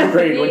Yeah. 3rd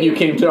grade when you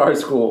came to our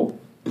school?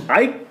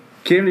 I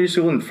came to your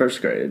school in first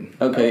grade,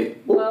 Okay.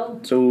 Well,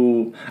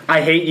 so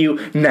I hate you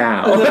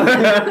now.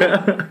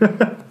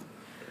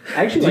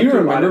 Actually, Do you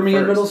remember me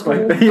in middle school?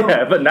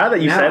 Yeah, but now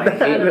that you Now said I I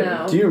that, don't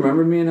know. Do you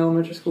remember me in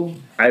elementary school?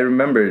 I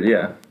remembered.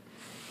 Yeah,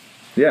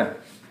 yeah.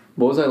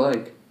 What was I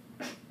like?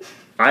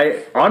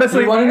 I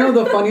honestly You want to know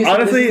the funniest?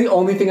 Honestly- This is the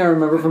only thing I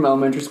remember from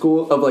elementary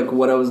school of like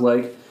what I was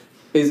like.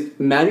 Is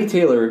Maddie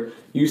Taylor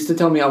used to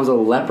tell me I was a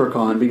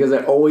leprechaun because I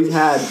always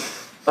had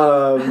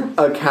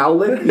a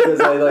cowlick because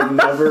I like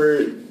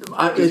never.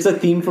 It's a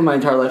theme for my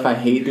entire life. I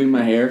hate doing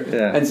my hair,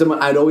 Yeah. and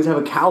I'd always have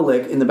a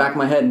cowlick in the back of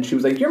my head, and she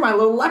was like, "You're my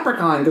little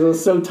leprechaun," because I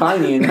was so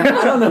tiny, and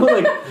I don't know,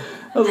 like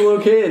I was a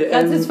little kid.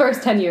 That's and his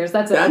first 10 years.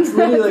 That's it. That's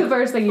really That's like the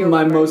first thing you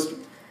my remember. most.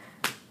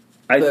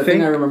 I The thing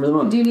think I remember the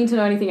most. Do you need to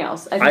know anything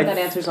else? I think I- that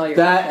answers all your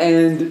That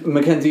questions. and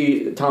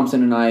Mackenzie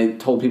Thompson and I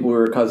told people we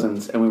were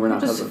cousins, and we were not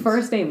Just cousins.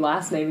 first name,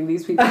 last naming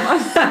these people.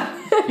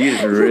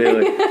 he's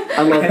really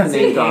I love the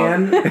name drop.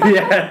 and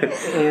yeah.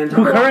 and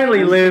Who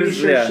currently I'm lives- pretty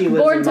sure yeah. she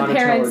lives Born in to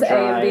Monticello parents A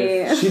Drive.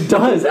 and B. She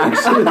does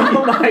actually.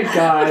 Oh my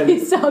god.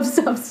 Stop.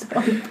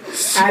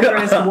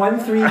 Address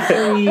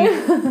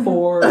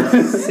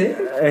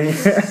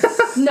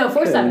 13346. No,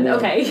 47. no.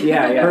 Okay.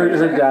 Yeah.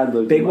 Her dad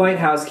lived. Big in White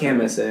House can't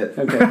miss it.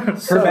 Okay.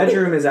 Her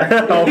bedroom is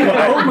actually. Oh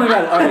my. Oh my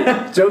god! All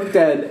right, joke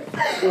dead.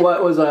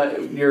 What was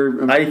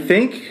your? I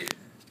think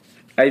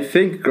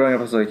growing up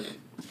I was like,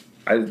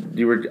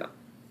 you were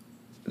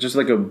just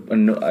like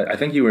I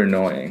think you were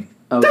annoying.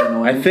 I was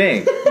annoying. I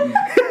think.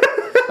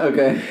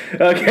 Okay.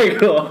 Okay,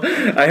 cool.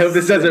 I hope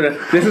this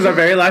is our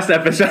very last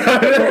episode.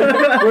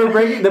 We're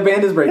breaking. The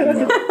band is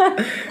breaking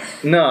up.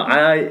 No,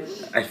 I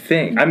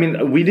think. I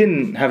mean, we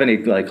didn't have any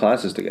like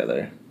classes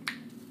together.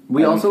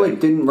 We I don't also think.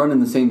 like didn't run in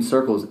the same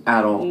circles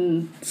at all.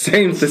 Mm.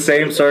 The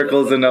same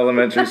circles in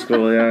elementary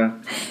school. Yeah.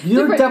 You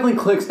know, Different- definitely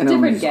clicks in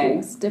Different elementary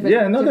gangs. school. Different,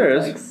 Yeah, no, there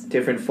is. different cliques.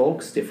 Different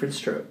folks, different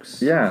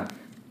strokes. Yeah.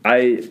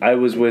 I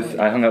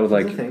hung out with That's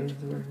like a thing.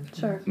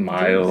 Sure.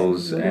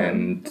 Miles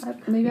and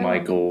Maybe I don't.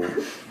 Michael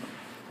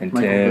and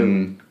Michael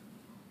Tim,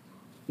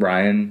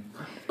 Ryan,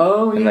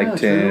 Oh yeah. and like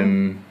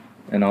Tim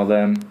and all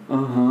them.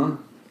 Uh huh.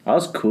 I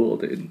was cool,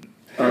 dude.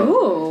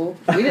 Ooh.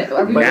 We didn't,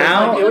 are we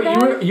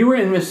Now- You were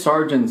in Miss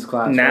Sargent's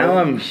class. Now right?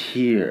 I'm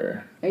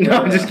here. Are you-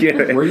 No, I'm just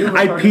kidding. Were you in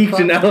I Sargent's peaked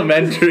in class?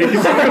 elementary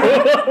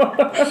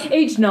school.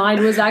 Age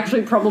 9 was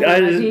actually probably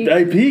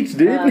I peaked,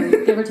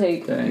 dude. give or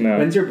take. Dang. No.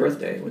 When's your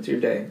birthday? What's your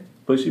day?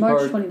 Bushy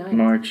March Park. 29th.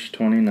 March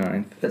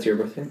 29th. That's your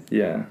birthday?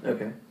 Yeah.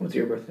 Okay. What's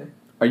your birthday?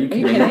 Are you Are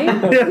you kidding?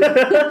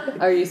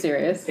 kidding? Are you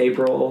serious?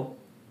 April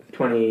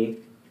 20.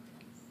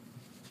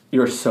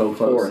 You're so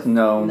close. Fourth.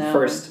 No. No.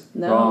 First.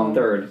 No. Wrong.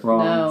 Third.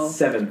 Wrong. No.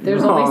 7th.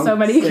 There's Wrong. only so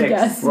many you can Sixth.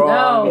 guess.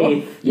 Wrong. No.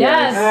 8th.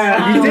 Yes.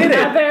 Ah, You did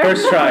Got it. there.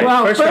 First try.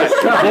 Wow, First first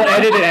try. try. We'll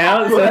edit it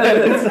out.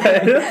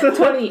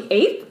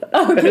 28th?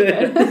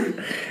 Okay,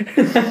 good.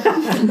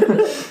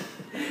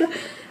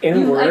 In a I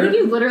think word.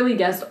 you literally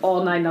guessed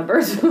all 9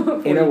 numbers.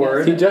 before In a you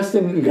word. He just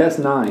didn't guess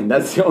 9.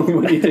 That's the only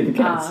one he didn't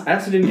guess. Ah. I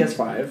also didn't guess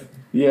 5.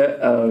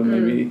 Yeah.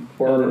 Maybe.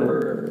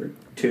 Or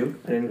 2.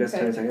 I didn't guess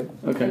Okay. 10 a second.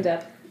 In Okay.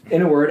 depth.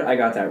 In a word, I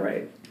got that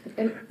right.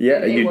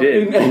 Yeah, In a you word.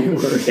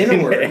 did. In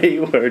a word. A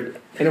word.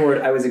 In a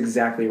word, I was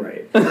exactly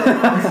right.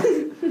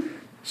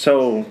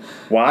 So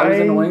why? I was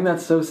annoying.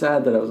 That's so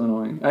sad that I was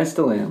annoying. I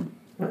still am.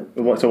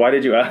 So why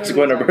did you ask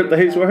when our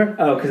birthdays were?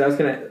 Oh, because I was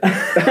gonna.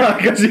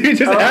 Because you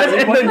just asked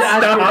and then I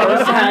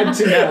just stopped. had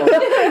to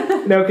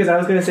know. No, because I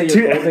was gonna say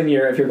Dude. your golden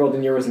year. If your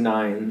golden year was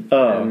 9.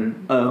 Oh.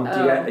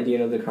 Oh. Do you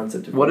know the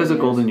concept of What is a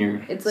years? golden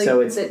year? It's like,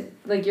 So it's-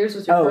 like yours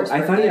was your Oh, first I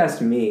thought birthday. you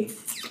asked me.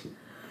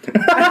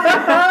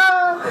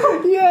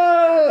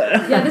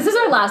 Yeah. Yeah, this is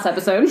our last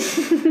episode.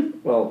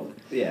 Well,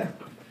 yeah.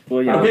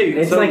 Well, yeah. Okay,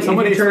 It's so like if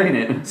somebody you turn-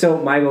 explain it. So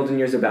my golden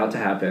year's about to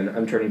happen.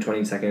 I'm turning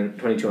 22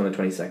 on the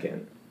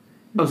 22nd.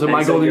 Oh, so And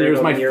my golden your year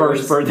is my golden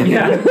first birthday.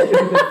 Yeah,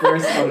 the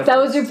first on the That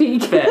was your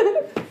peak.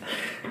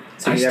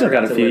 So I you still never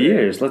got a to few live it.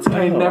 years. Let's go.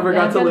 I never Yeah,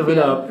 got to I've live got it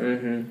a up.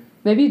 Mm-hmm.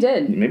 Maybe you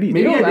did. Maybe you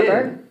Maybe did. You I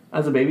remember? did.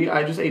 As a baby,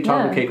 I just ate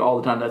chocolate Yeah. cake all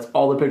the time. That's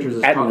all the pictures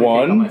is At chocolate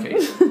cake on my one?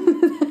 face.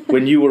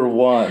 When you were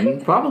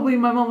 1. Probably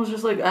my mom was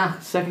just like,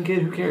 second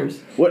kid, who cares?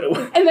 What?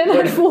 And then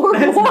had 4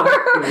 That's more.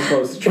 not even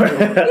close to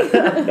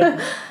true.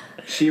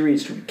 She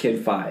reached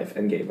kid 5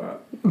 and gave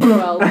up.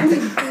 Well,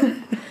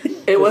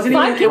 It wasn't.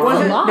 Five Even, it kids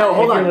wasn't. a lot. No,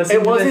 hold If you're on.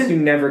 listening It to this, you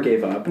wasn't. never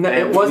gave up. No,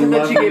 it and wasn't we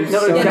that she love gave. you No,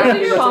 so Yeah, exactly.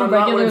 doesn't your That's mom what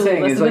I'm regularly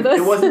saying. Is listen like to it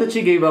this? wasn't that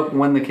she gave up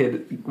when the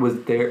kid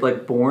was there,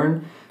 like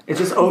born. It's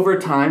just over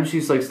time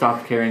she's like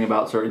stopped caring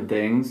about certain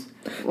things.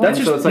 That's And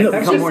just, so it's like no,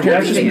 become more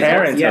that's just interesting.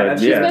 parenthood. Yeah,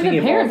 that's she's Yeah. been a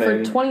Keep parent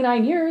evolving. for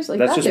 29 years. Like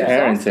That's just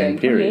exhausting. parenting,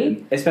 period.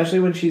 28? Especially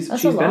when she's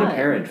That's been a a lot.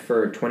 parent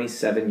for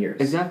 27 years.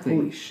 Exactly.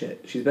 Holy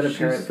shit. She's been a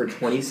parent She's- for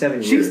 27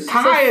 years. She's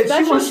tired. So she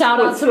special wants shout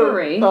out wants to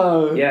Marie.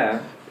 Yeah.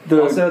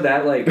 The, Also,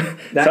 that like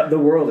that So- the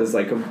world is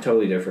like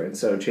totally different.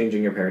 So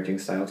changing your parenting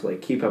style to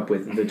like keep up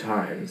with the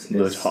times.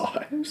 The is-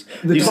 times.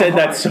 The You said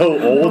that's so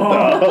old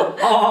though.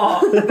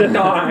 Oh, the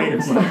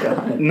times. oh my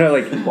god. No,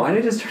 like Why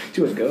did I just turn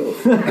into a goat?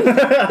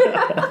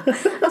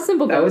 A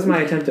simple That goat. was my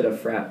attempt at a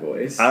frat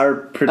voice. our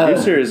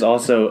producer is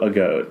also a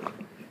goat.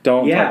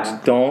 Don't Yeah.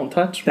 touch. Don't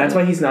touch. That's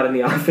me. why he's not in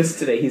the office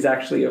today. He's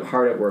actually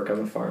hard at work on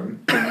the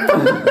farm.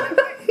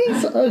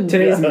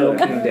 Today's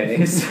milking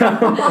day,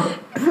 so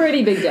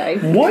Pretty big day.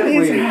 What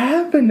is Wait.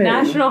 happening?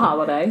 National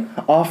holiday.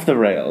 Off the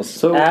rails.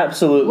 So-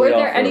 absolutely. Were off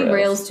there the any rails.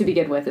 rails to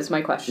begin with? Is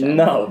my question.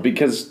 No,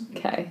 because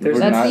Okay. there's We're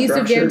That's not the use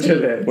of structure to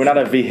guarantee. this. we're not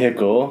a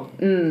vehicle,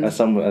 Mm.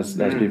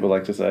 as people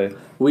like to say.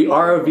 We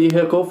are a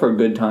vehicle for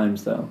good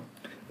times, though.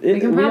 We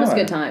can promise are.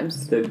 good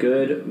times. The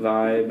good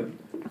vibe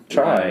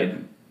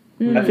Tribe.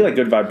 Mm. I feel like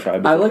Good Vibe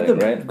Tribe is I a like thing,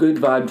 the right? Good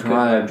Vibe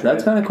Tribe. Vibe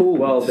That's Tribe. kind of cool.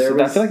 Well, there So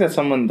was. I feel like that's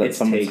someone that's it's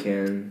someone's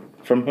taken.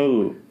 from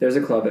who? There's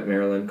a club at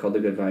Maryland called the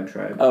Good Vibe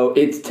Tribe. Oh,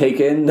 it's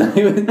taken.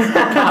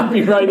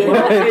 Copyrighted.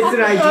 It's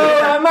an idea.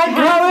 Oh, at my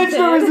college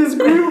there was this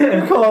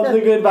group called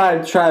the Good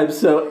Vibe Tribe,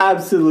 so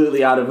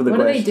absolutely out of the What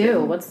do question. they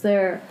do? What's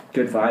their?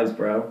 Good vibes,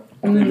 bro.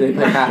 They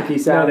play hacky No,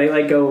 sound. they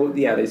like go.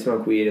 Yeah, they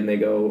smoke weed and they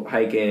go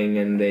hiking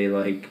and they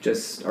like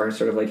just are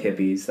sort of like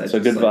hippies. That's So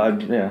just, Good like,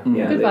 Vibe, yeah.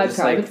 Yeah, Good they vibe just,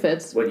 tribe. like, It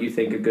fits. what you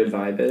think a good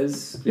vibe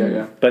is.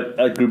 Yeah. But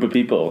a group of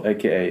people,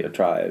 aka a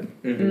tribe.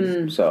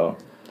 Mm-hmm. So.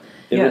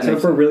 it Yeah, would so make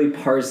if we're really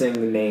parsing the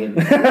name,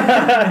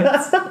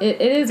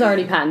 It is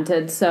already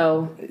patented,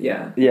 so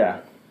yeah. Yeah.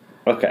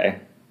 Okay.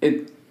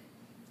 It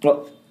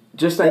Well,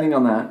 just ending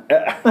on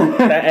that.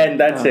 and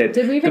that's it.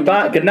 Did we even Goodbye.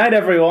 talk about Good night,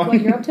 everyone.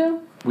 what you're up to?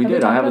 We Have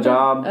did. talked I have a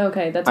about that? job.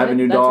 Okay, that's I have a it?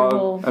 new That's your dog.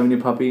 whole- I have a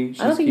new puppy. She's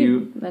I don't think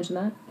cute. you mentioned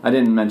that. I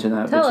didn't mention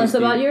that. Tell but she's us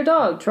about cute. your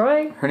dog,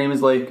 Troy. Her name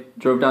is Lake.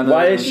 Drove down to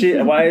Why is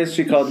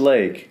she called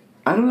Lake?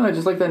 I don't know. I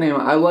just like that name.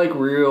 I like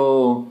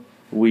real,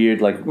 Weird,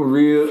 like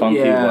funky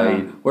yeah,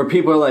 white. where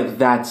people are like,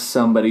 that's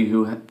somebody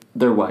who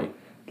they're white.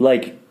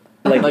 like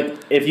Like-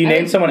 if you I name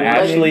think someone like-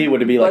 Ashley,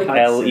 would it be like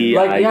like Leigh?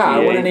 Like yeah, I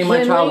want to name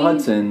my child Kinley?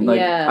 Hudson. Like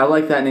Yeah. I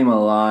like that name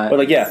a lot. Or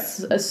like yeah,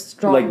 A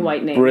strong like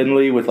white name.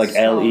 Brinley with like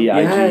Strong. Leigh.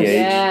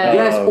 Yes.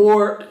 Yes, Oh,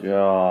 or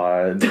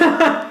God.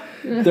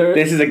 there,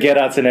 This is a get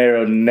out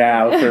scenario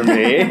now for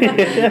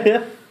me.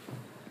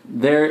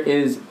 there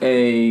is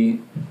a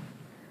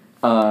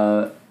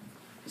one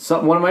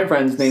of my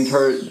friends named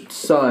her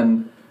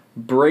son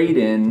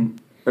Brayden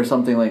or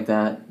something like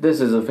that. This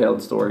is a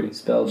failed story.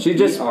 Spelled She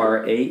just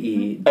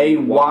Raedeyn.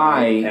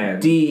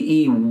 Aydyn.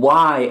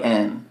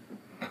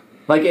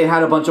 Like it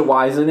had a bunch of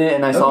Y's in it,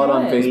 and I saw it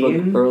on Okay.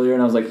 Facebook earlier,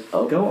 and I was like,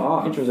 "Oh, Go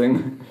off.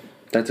 interesting."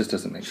 That just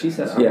doesn't make She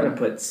sense. said, "I'm Yeah. gonna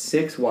put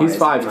 6 Y's He's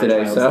 5 in my today,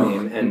 child's so-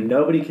 name, and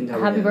nobody can tell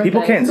Happy me." birthday.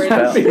 People can't Brayden.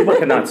 spell. People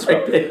cannot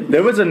spell.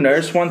 There was a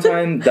nurse one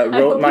time that I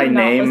wrote hope my you're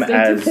not name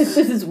listening to this. as.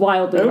 This is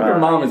wildly. I hope your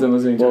mom isn't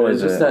listening to What it.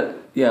 It's was just it? that,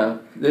 yeah.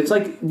 It's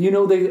like,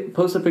 they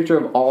post a picture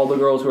of all the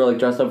girls who are like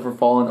dressed up for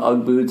fall in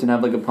Ugg boots and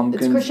have like a It's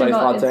pumpkin Christian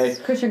spice girl. latte. It's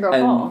Christian girl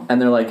fall.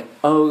 And they're like,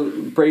 oh,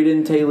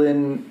 Brayden,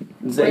 Taylin,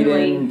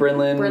 Zayden,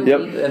 Brinlin, Brinley.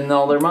 Yep. and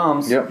all their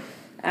moms. Yep.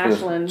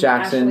 Ashlyn.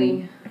 Jackson.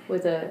 Ashley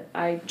with a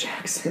I.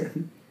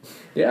 Jackson.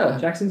 Yeah.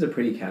 Jackson's a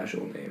pretty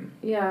casual name.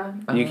 Yeah.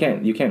 You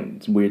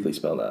can't weirdly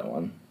spell that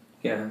one.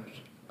 Yeah.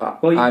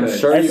 Well, you I'm could.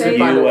 sure you Say can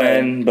find a way.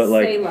 S-U-N, but Say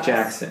like less.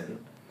 Jackson.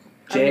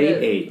 I'm gonna-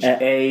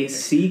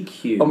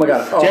 JHACQ. Oh my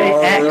god. The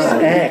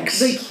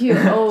J-X-X. cute.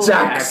 Oh.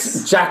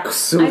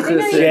 Jackson. I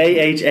think I-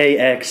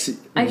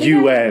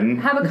 J-H-A-X-U-N.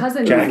 have a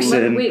cousin.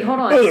 Jackson. Wait, hold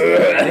on. I have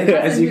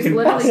a As cousin you who's can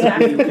literally possibly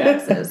Jackson with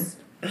guess. 2 X's.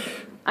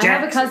 I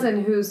have a Jackson.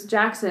 cousin who's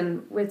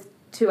Jackson with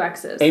 2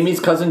 X's. Amy's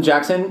cousin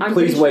Jackson, I'm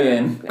please pretty weigh sure.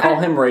 in. Call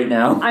him right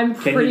now. I'm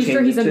Can pretty you change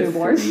sure he's a it to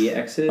newborn. 3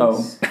 X's?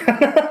 Oh.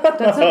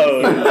 That's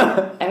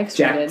Oh. X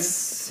rated.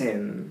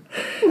 Jackson.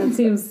 That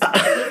seems.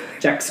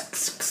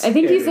 Jackson. I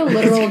think he's a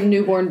literal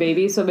newborn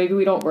baby, so maybe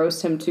we don't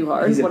roast him too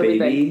hard. He's a What do we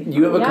baby. think?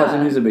 You have a Yeah.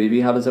 cousin who's a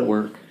baby. How does it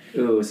work?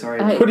 Ooh, sorry.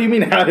 I- What do you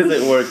mean? How does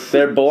it work?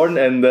 They're born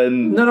and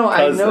then. No,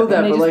 I cousin. know that,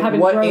 And they but just like, haven't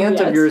what grown aunt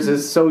yet. of yours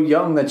is so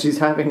young that she's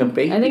having a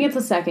baby? I think it's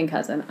a second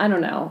cousin. I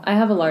don't know. I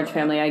have a large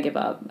family. I give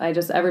up.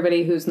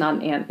 Everybody who's not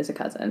an aunt is a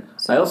cousin.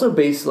 So. I also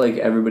base like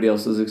everybody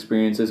else's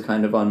experiences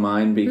kind of on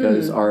mine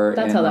because our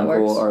that's aunt how and that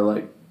uncle works. are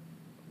like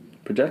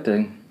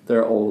Projecting.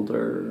 they're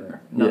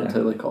older. Not Yeah. to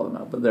like call them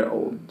out, but they're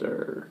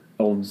older.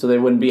 Old. So they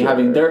wouldn't be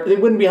having they're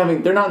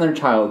not in their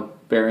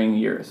childbearing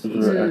years.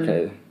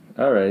 Okay.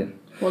 All right.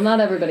 Well, not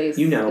everybody's.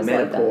 You know, is like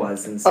that.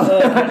 menopause and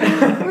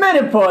stuff.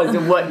 Menopause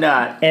and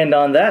whatnot. And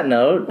on that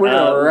note, We're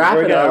gonna wrap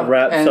we're it gonna up,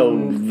 wrap. So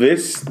and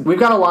this We've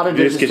got a lot of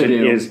this dishes to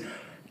kitchen do. is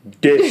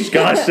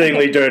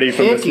disgustingly dirty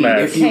from this Icky,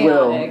 mess. if you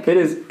will. Chaotic. It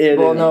is. It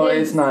well, is. no, It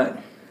is. it's not.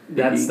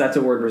 That's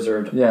a word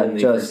reserved Yeah, only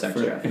just for sex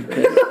for-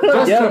 trafficking.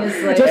 Just, Yeah.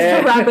 It's like- just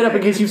to wrap it up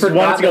in case you Just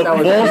wanted forgot to go that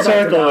was full what we talked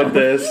circle about. with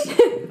this.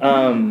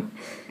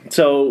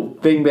 So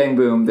Bing bang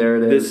boom, there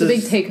it is. this The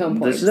is big take-home This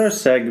points. is our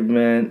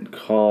segment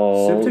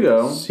called Soup to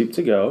Go. Soup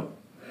to Go,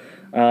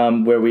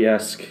 where we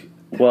ask,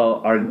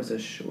 well, our That was a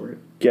short.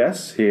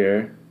 guests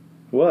here.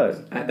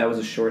 What? That was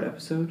a short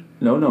episode.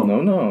 No.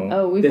 No.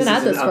 Oh, we've This been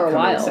at is an this for a upcoming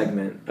while.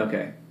 segment.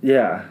 Okay.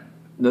 Yeah.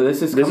 No,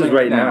 this is This is coming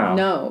right now.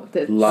 No,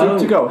 Live.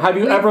 Soup to Go. Have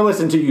you ever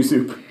listened to You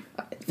Soup?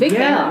 fake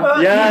Yeah.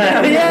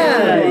 that.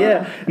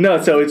 Yeah. No,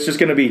 so it's just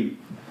gonna be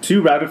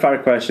 2 rapid fire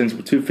questions,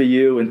 2 for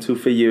you and 2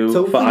 for you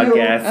So for for our you.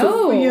 guests.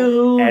 Oh,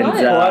 you. And,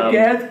 fun. um,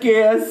 Podcast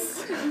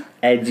guests.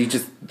 And you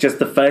just just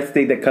the first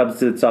thing that comes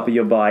to the top of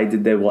your mind,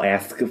 and then we'll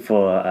ask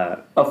for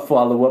A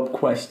follow-up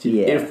question,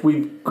 Yeah. if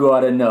we've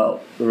gotta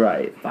know.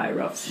 right.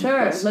 Fire up some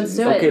Sure, questions. let's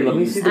do it. Okay, let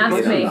me see the Ask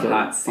question. me. The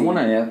hot I seat.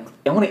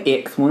 wanna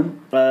X one.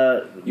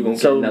 You won't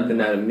So- get nothing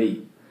out of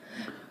me.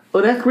 Oh,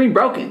 that screen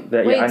broken.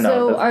 That, Wait, yeah, I know.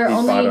 so that's are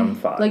the bottom only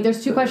five. like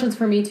there's 2 questions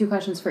for me, 2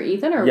 questions for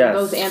Ethan, or Yes. are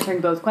we both answering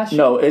both questions?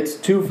 No, it's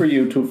 2 for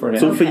you, 2 for him.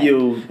 2 for Okay.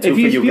 you. 2 If for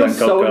you you, feel Glenn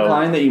so Coco.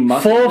 inclined that you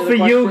must 4 answer for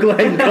the you,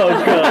 question- Glenn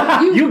Coco.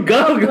 you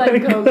go, Glenn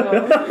Glenn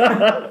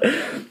Coco.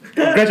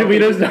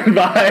 Graduator's done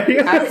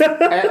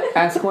by.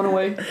 Ask one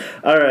away.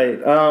 All right.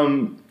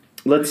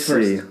 Let's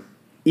see. First.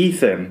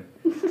 Ethan,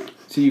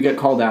 So you get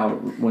called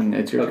out when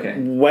it's your Okay.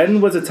 turn.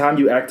 when was a time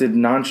you acted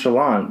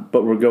nonchalant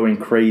but were going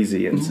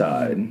crazy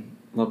inside?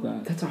 Love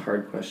that. That's a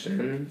hard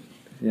question.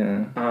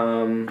 Yeah.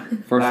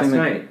 First Last thing that-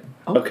 night.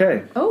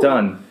 Okay. Oh.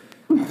 Done.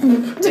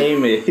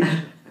 Amy.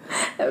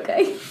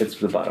 Okay. It's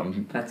the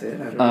bottom. That's it.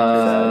 I don't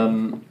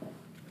know.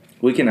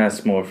 We can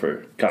ask more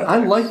for context. I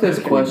like this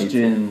if we need to.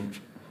 question.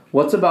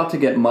 What's about to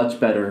get much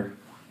better?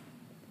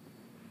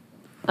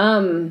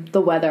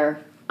 The weather.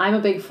 I'm a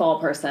big fall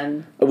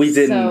person. We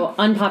didn't. So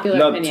unpopular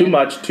No, opinion. too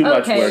much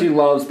Okay. work. She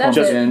loves That's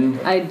pumpkin.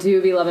 it. I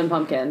do be loving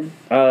pumpkin.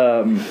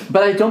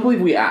 But I don't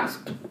believe we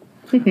asked.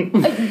 You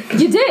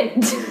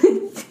did.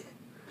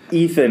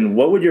 Ethan,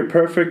 what would your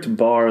perfect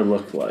bar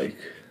look like?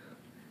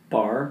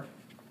 Bar.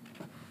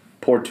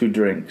 Pour 2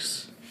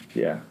 drinks.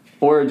 Yeah.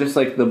 Or just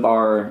like the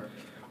bar.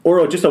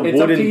 Or just a It's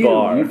up to wooden you.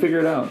 bar. You figure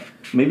it out.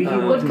 Maybe he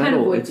What wants kind of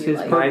metal. wood It's do you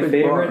his like? perfect My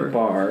favorite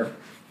bar. bar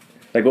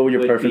Like, what would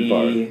your would perfect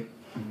bar? be.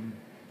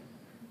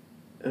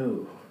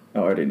 Ooh. I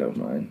already know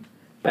mine.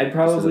 I'd my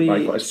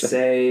probably question.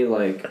 say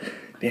like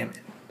Damn it.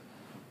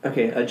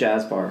 okay, a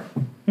jazz bar.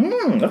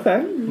 Okay.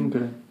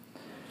 Okay.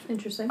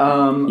 Interesting.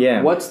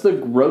 Yeah. What's the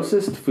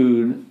grossest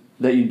food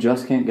that you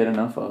just can't get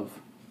enough of?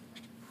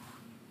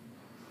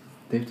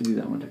 They have to do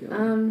that one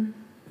together.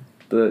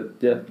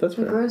 That's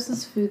The fair.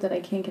 grossest food that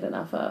I can't get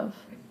enough of.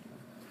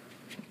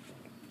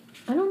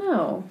 I don't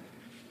know.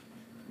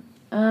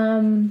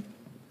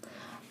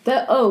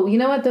 You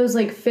know what? Those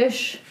like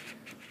fish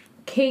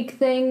cake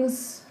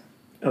things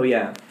Oh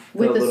yeah.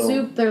 with the little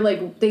soup,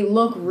 they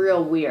look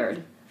real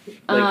weird.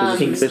 like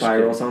pink Fish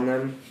spirals cake. on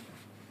them.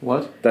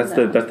 What? That's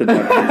No. the Japanese,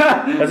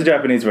 that's the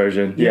Japanese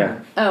version. Yeah.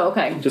 Oh,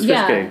 okay. Just fish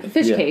yeah, cake.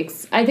 fish Yeah.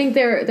 cakes. I think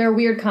they're a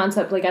weird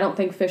concept. Like I don't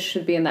think fish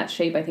should be in that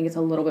shape. I think it's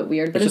a little bit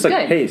weird, but It's it's, just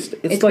like good. paste.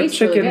 It's It like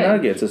tastes really chicken good.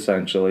 nuggets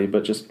essentially,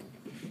 but just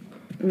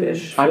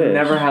Fish. I've Fish.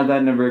 never had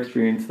that, never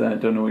experienced that.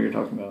 Don't know what you're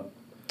talking about.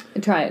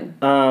 Try it.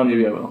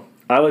 Maybe I will.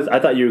 I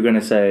thought you were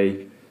gonna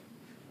say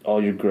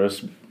all your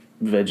gross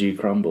veggie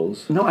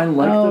crumbles. No, I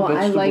like Oh, the I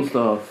vegetable like-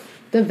 stuff.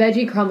 The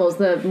veggie crumbles,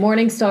 the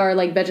Morningstar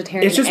like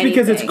vegetarian. It's just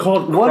because it's anything.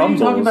 called What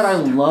crumbles. are you talking about? I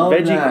love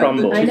Veggie that.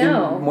 crumbles. The I chicken,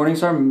 know.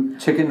 Morningstar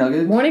chicken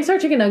nuggets. Morningstar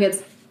chicken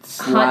nuggets.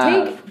 Slap.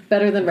 Hot take,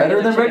 better than Better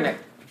regular than chicken reg-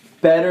 nuggets.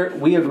 Better.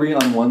 We agree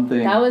on one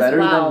thing. That was better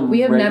wow. Than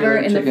We have never regular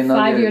in the chicken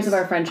 5 years nuggets. of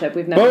our friendship,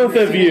 we've never Both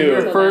of seen you.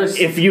 either of First- us.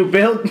 If you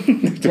built.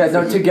 Yeah,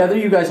 no. Together,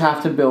 you guys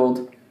have to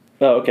build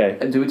Oh, okay.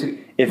 and do it.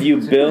 If you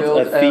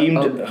built a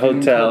themed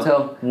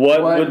hotel,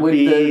 what would would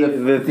be the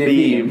the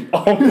theme?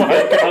 Oh my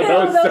god,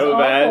 that was so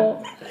bad.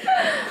 awful.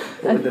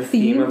 What would A the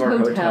theme of themed our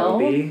hotel? hotel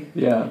be?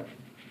 Yeah.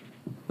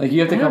 Like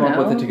you have to I come don't up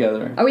with know. it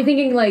together. Are we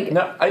thinking like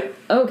No,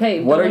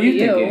 okay? What don't are look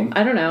you at thinking?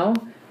 I don't know.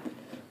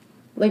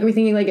 Like are we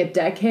thinking like a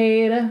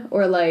decade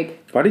or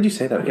like Why did you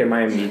say that? Okay,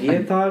 my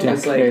immediate thought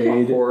was like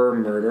decade. horror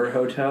murder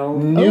hotel.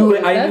 knew Oh,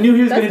 it. I that's- knew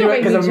he was that's going to do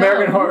it gonna because make me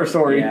American jump. Horror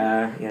Story.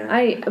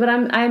 Yeah. but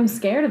I'm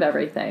scared of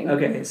everything.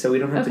 Okay, so we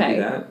don't have Okay.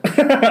 to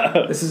do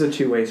that. This is a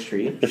two-way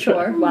street.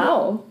 Sure.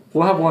 Wow.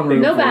 We'll have one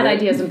room. No for bad it.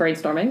 ideas in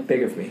brainstorming.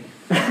 Big of me.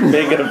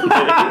 Big of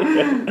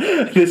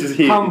me. This is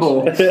huge.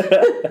 Humble.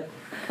 The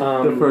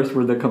Um, first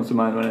word that comes to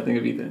mind when I think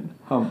of Ethan.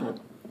 Humble.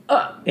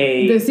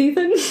 This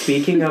Ethan?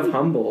 Speaking of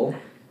humble,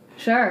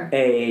 Sure.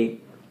 a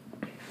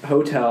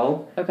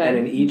hotel, Okay. and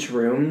in each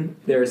room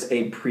there's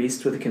a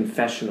priest with a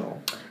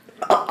confessional.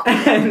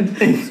 And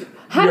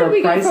How your did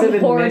we go price from of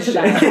horror to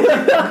admission-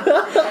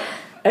 that?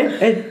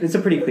 It's a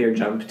pretty clear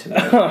jump to me.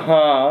 Uh-huh.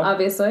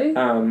 Obviously.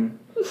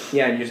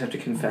 Yeah, and you just have to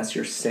confess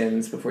your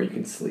sins before you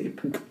can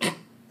sleep.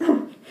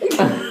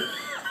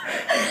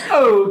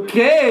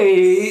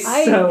 Okay.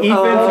 So,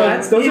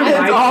 Ethan's those are Ethan's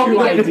my all two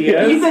planning-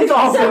 ideas. Ethan's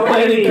also So,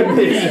 planning Amy,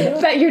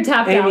 committee. Bet you're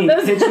tapped Amy,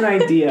 out. pitch an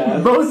idea.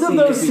 Both of See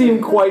those if we seem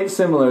can- quite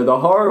similar. The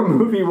horror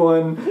movie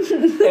one and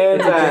It's a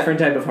that. different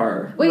type of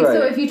horror. Wait,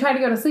 so Right. if you try to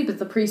go to sleep, is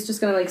the priest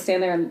just gonna like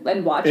stand there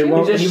and watch It you?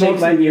 won't- He just He won't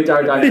shakes let the you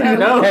entire go to time. bed.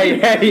 No. Hey.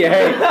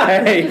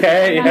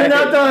 You're You're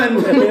not done.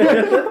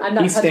 I'm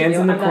not He touching stands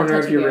you. in the I'm not corner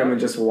of touching your you. room and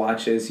just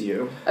watches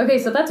you. Okay,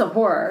 so that's a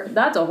horror.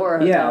 That's a horror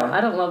hotel. Yeah.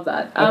 I don't love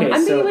that. Okay,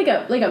 I'm so- thinking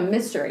like a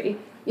mystery.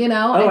 You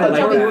know, Oh, I think like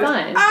that'll be that.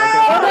 fun.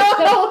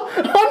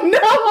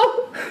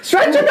 Oh no!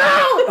 Stretch him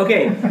out!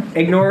 Okay,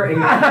 ignore. He's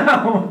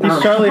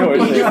Charlie You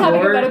Horse. just have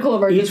a medical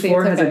emergency, Each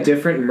floor it's has okay. a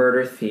different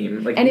murder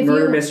theme, like And if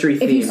murder you mystery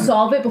theme. if you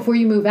solve it before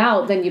you move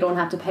out, then you don't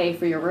have to pay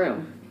for your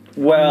room.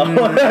 Well,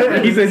 It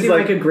Ethan's seems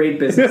like, like a great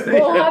business thing.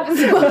 We'll have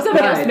somebody else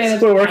But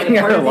manage. we're working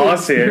Part out a of the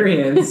loss here.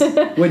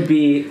 experience would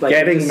be like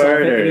Getting to solve it,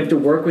 murdered. and you have to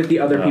work with the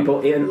other Oh. people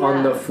on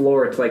Yeah. the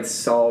floor to like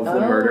solve the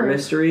murder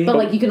mystery. But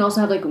like you can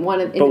also have like one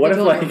But what if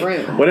individual like in a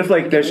room. what if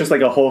like there's just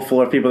like a whole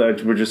floor of people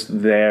that were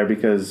just there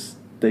because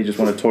they just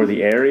want to tour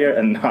the area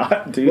and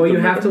not do. well, the you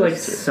have to like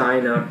mystery?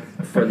 sign up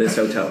for this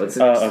hotel. It's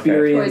an Oh, okay.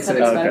 experience, Or and it's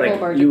it's a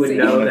medical like you would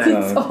know emergency.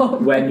 that That's all.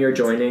 when you're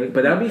joining.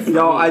 But that would be fun.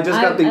 No, I just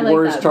got the I like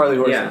worst that. Charlie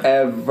horse Yeah.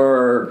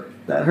 ever.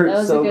 That hurt That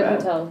was so a good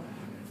bad. hotel.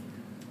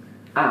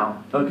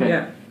 Ow. Okay.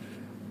 Yeah.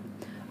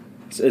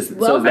 Well,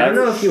 so I that's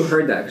don't know if you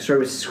heard that because Troy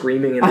was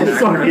screaming in the I'm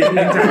background. sorry. the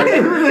entire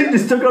It time. really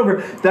just took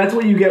over. That's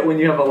what you get when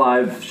you have a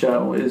live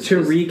show. Is To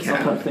just recap.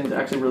 sometimes things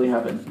actually really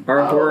happen.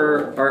 Our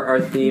horror,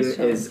 our theme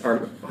Sure. is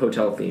our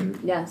hotel theme.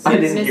 Yes. I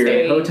didn't hear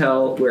Mystery. it.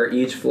 Hotel where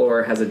each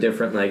floor has a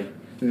different like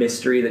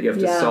mystery that you have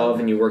to Yeah. solve,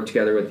 and you work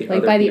together with the Like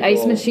other by the people.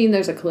 ice machine,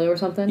 there's a clue or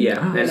something.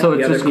 Yeah, and So the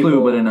it's other just people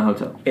Clue, but in a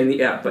hotel. in the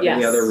in the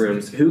Yes. other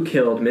rooms. Who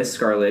killed Miss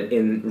Scarlet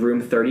in room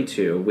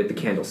 32 with the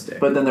candlestick?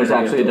 But then there's And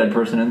you actually a have dead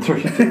person in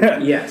 3. to-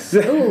 Yes. Ooh,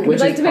 we'd Which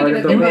like is to make part it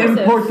of the You Immersive.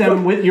 import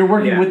them with. You're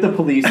working Yeah. with the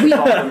police. To We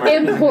solve the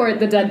murder. import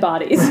the dead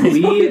bodies. That's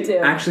what We do.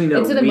 actually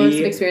no. It's an we,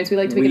 immersive experience. We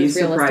like to make it we as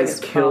realistic as surprise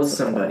kill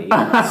possible. somebody.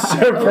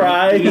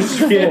 surprise. Each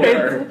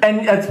floor.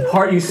 And that's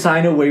part you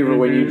sign a waiver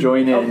when you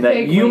join in A that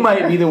big you waiver.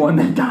 might be the one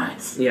that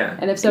dies. Yeah.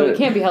 And if so, Good. it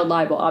can't be held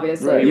liable,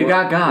 obviously. Right. You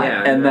got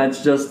Yeah, and yeah.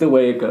 that's just the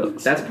way it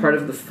goes. That's part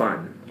of the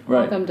fun.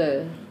 right. Welcome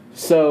to.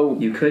 So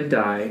You could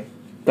die,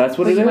 That's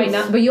what But it you is. might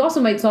not. But you also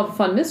might solve a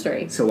fun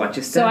mystery. so watch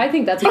your step. So I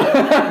think that's a good.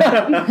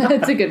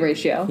 That's a good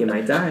ratio. You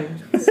might die,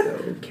 so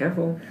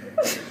careful.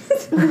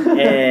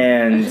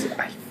 and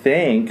I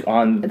think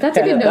on That's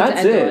a good note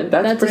That's to end it. on.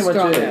 That's a pretty much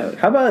strong it. note.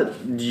 How about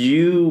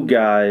you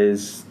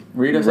guys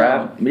Read us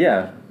wrap? out.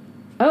 Yeah,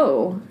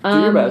 Oh, Do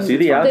your best. do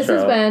the outro. This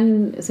has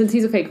been, since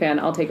he's a fake fan,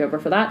 I'll take over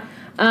for that.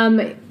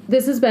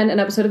 This has been an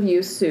episode of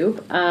You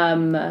Soup.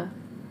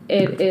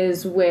 It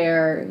is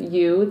where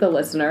you, the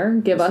listener,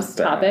 give This us is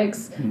bad.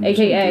 topics, She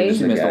aka,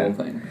 She missed the Okay. whole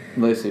thing.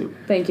 Lay soup.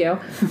 thank you,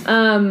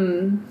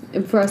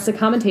 for us to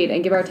commentate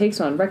and give our takes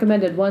on.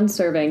 Recommended one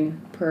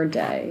serving per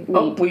day,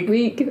 Oh,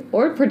 week,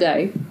 or per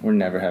day. We're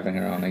never having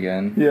her on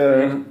again.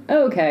 Yeah.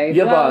 Okay,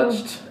 You well,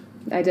 botched.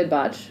 I did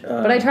botch,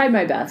 but I tried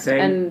my best, Same.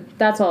 and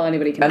that's all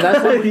anybody can And do.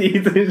 that's what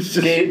Ethan's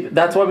just Gabe,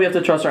 that's why we have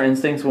to trust our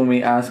instincts when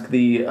we ask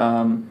the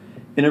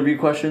interview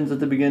questions at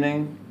the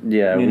beginning,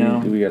 yeah. you know.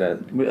 we gotta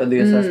the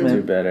do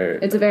assessment. better.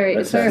 It's a very,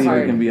 Let's it's very see who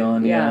hard. can be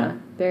on, yeah.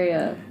 very.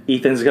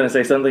 Ethan's gonna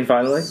say something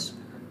finally.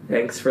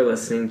 Thanks for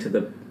listening to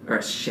the.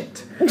 Or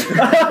shit.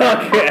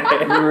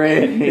 Okay.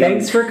 Great.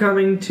 Thanks for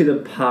coming to the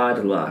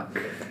Pod Luck.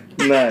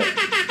 Nice.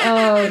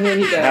 Oh, here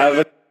he goes. Have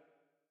a